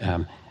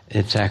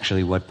it's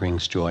actually what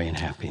brings joy and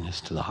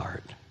happiness to the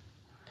heart.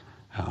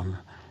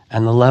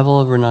 And the level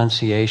of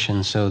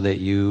renunciation, so that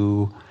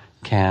you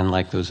can,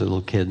 like those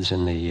little kids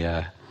in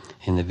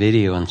the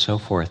video and so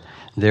forth,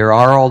 there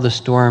are all the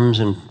storms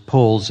and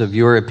pulls of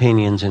your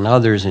opinions and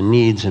others and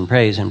needs and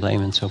praise and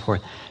blame and so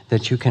forth,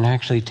 that you can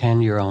actually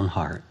tend your own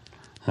heart,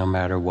 no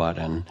matter what.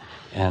 And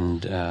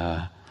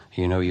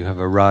you have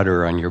a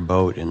rudder on your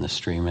boat in the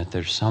stream. If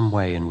there's some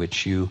way in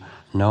which you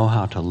know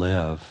how to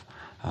live,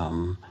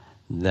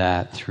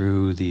 that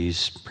through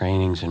these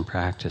trainings and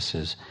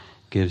practices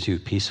gives you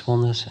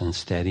peacefulness and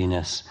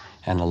steadiness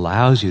and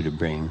allows you to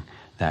bring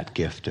that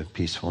gift of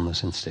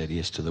peacefulness and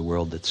steadiness to the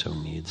world that so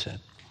needs it.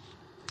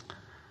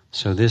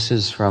 So this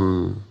is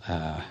from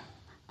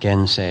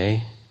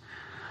Gensei.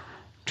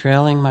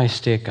 "Trailing my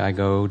stick, I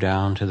go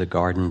down to the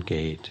garden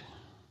gate.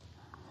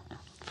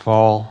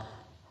 Fall,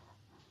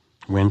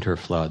 winter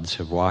floods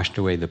have washed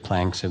away the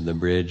planks of the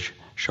bridge.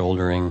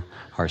 Shouldering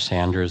our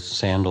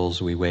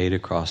sandals, we wade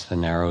across the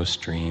narrow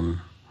stream.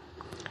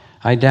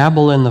 I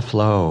dabble in the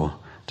flow,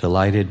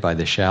 delighted by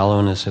the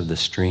shallowness of the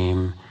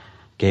stream,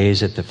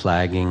 gaze at the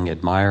flagging,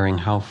 admiring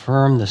how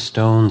firm the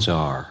stones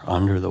are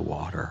under the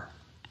water.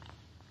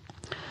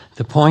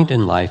 The point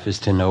in life is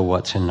to know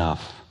what's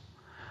enough.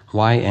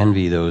 Why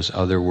envy those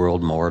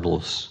otherworld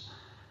mortals?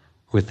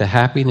 With the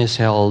happiness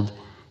held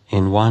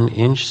in 1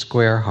 inch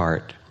square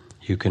heart,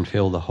 you can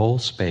fill the whole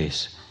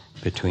space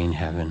between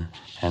heaven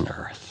and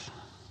earth."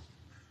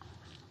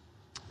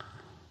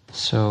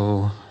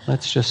 So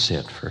let's just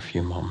sit for a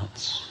few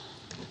moments.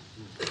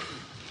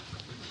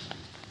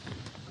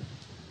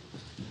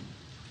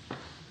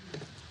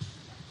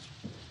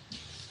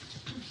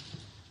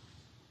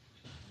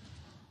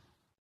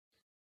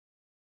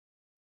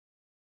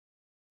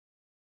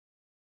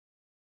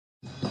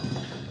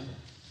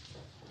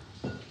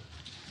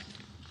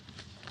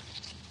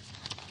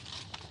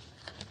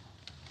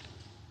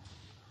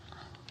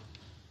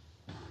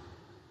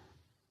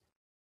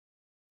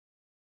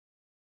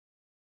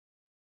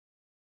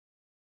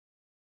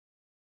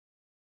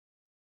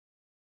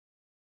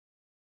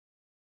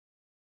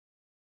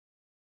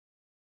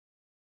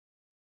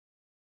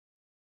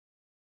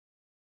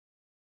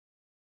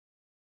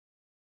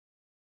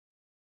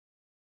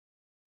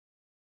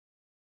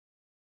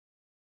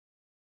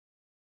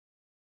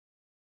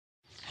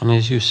 And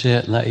as you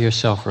sit, let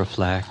yourself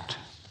reflect.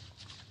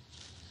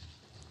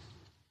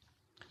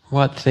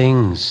 What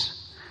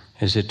things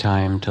is it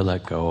time to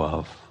let go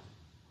of?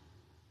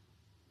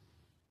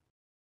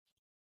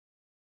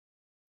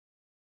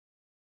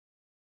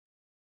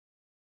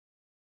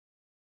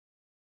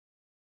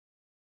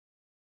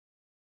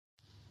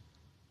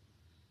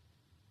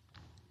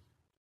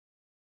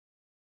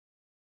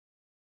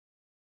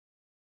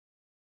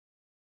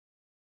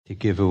 To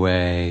give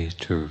away,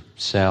 to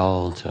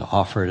sell, to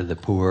offer to the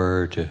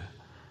poor, to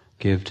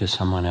give to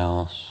someone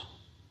else.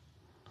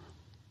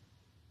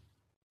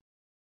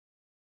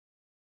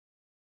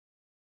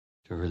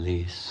 To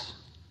release.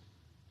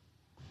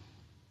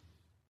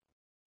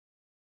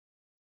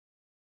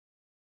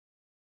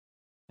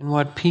 And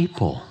what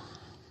people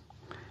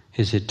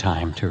is it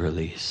time to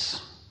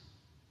release?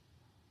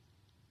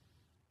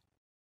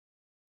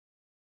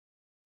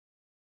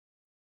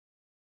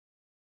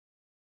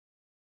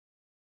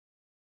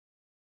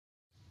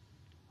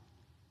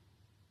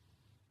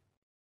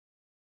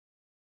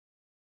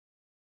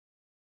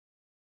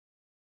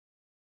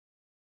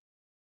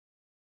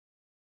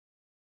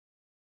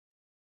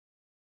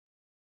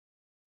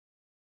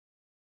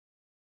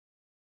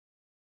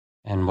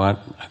 And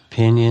what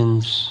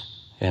opinions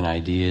and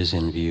ideas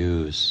and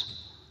views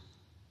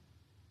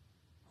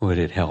would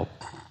it help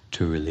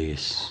to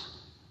release,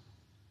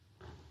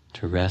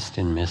 to rest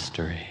in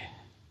mystery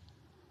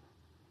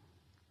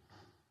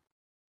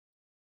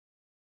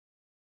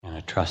and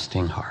a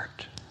trusting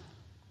heart?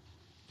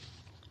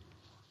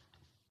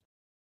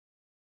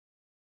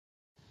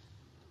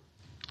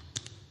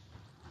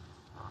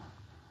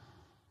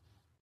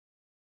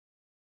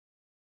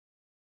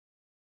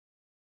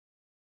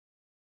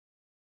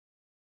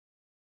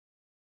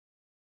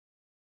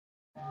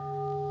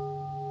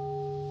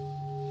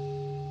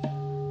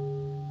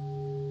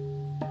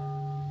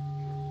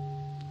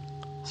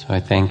 So I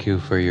thank you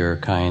for your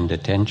kind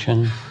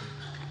attention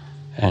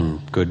and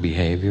good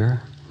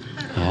behavior.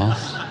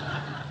 Yes.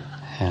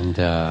 And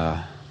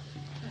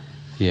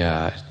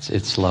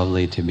it's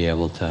lovely to be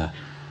able to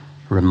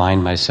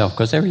remind myself,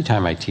 because every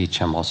time I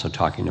teach, I'm also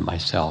talking to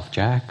myself.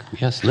 Jack,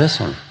 yes,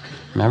 listen.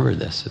 Remember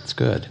this. It's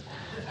good.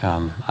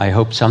 I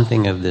hope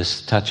something of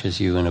this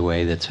touches you in a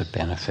way that's of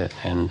benefit,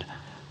 and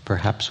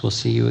perhaps we'll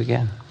see you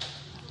again.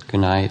 Good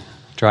night.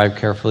 Drive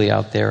carefully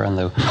out there on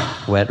the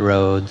wet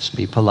roads.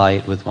 Be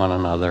polite with one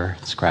another.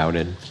 It's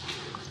crowded.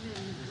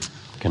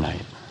 Good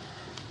night.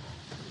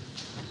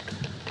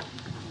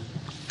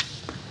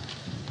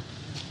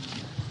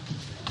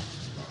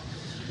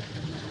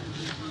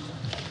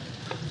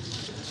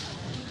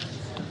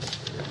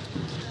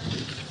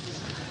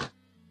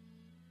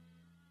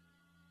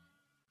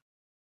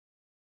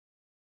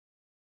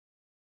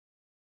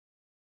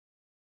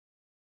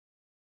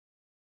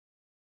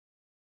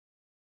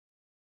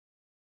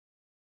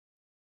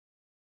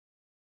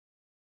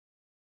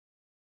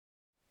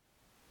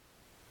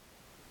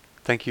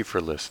 Thank you for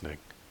listening.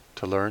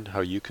 To learn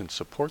how you can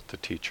support the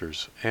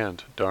teachers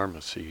and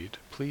Dharma Seed,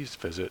 please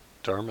visit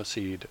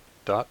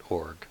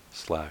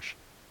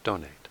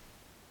dharmaseed.org/donate.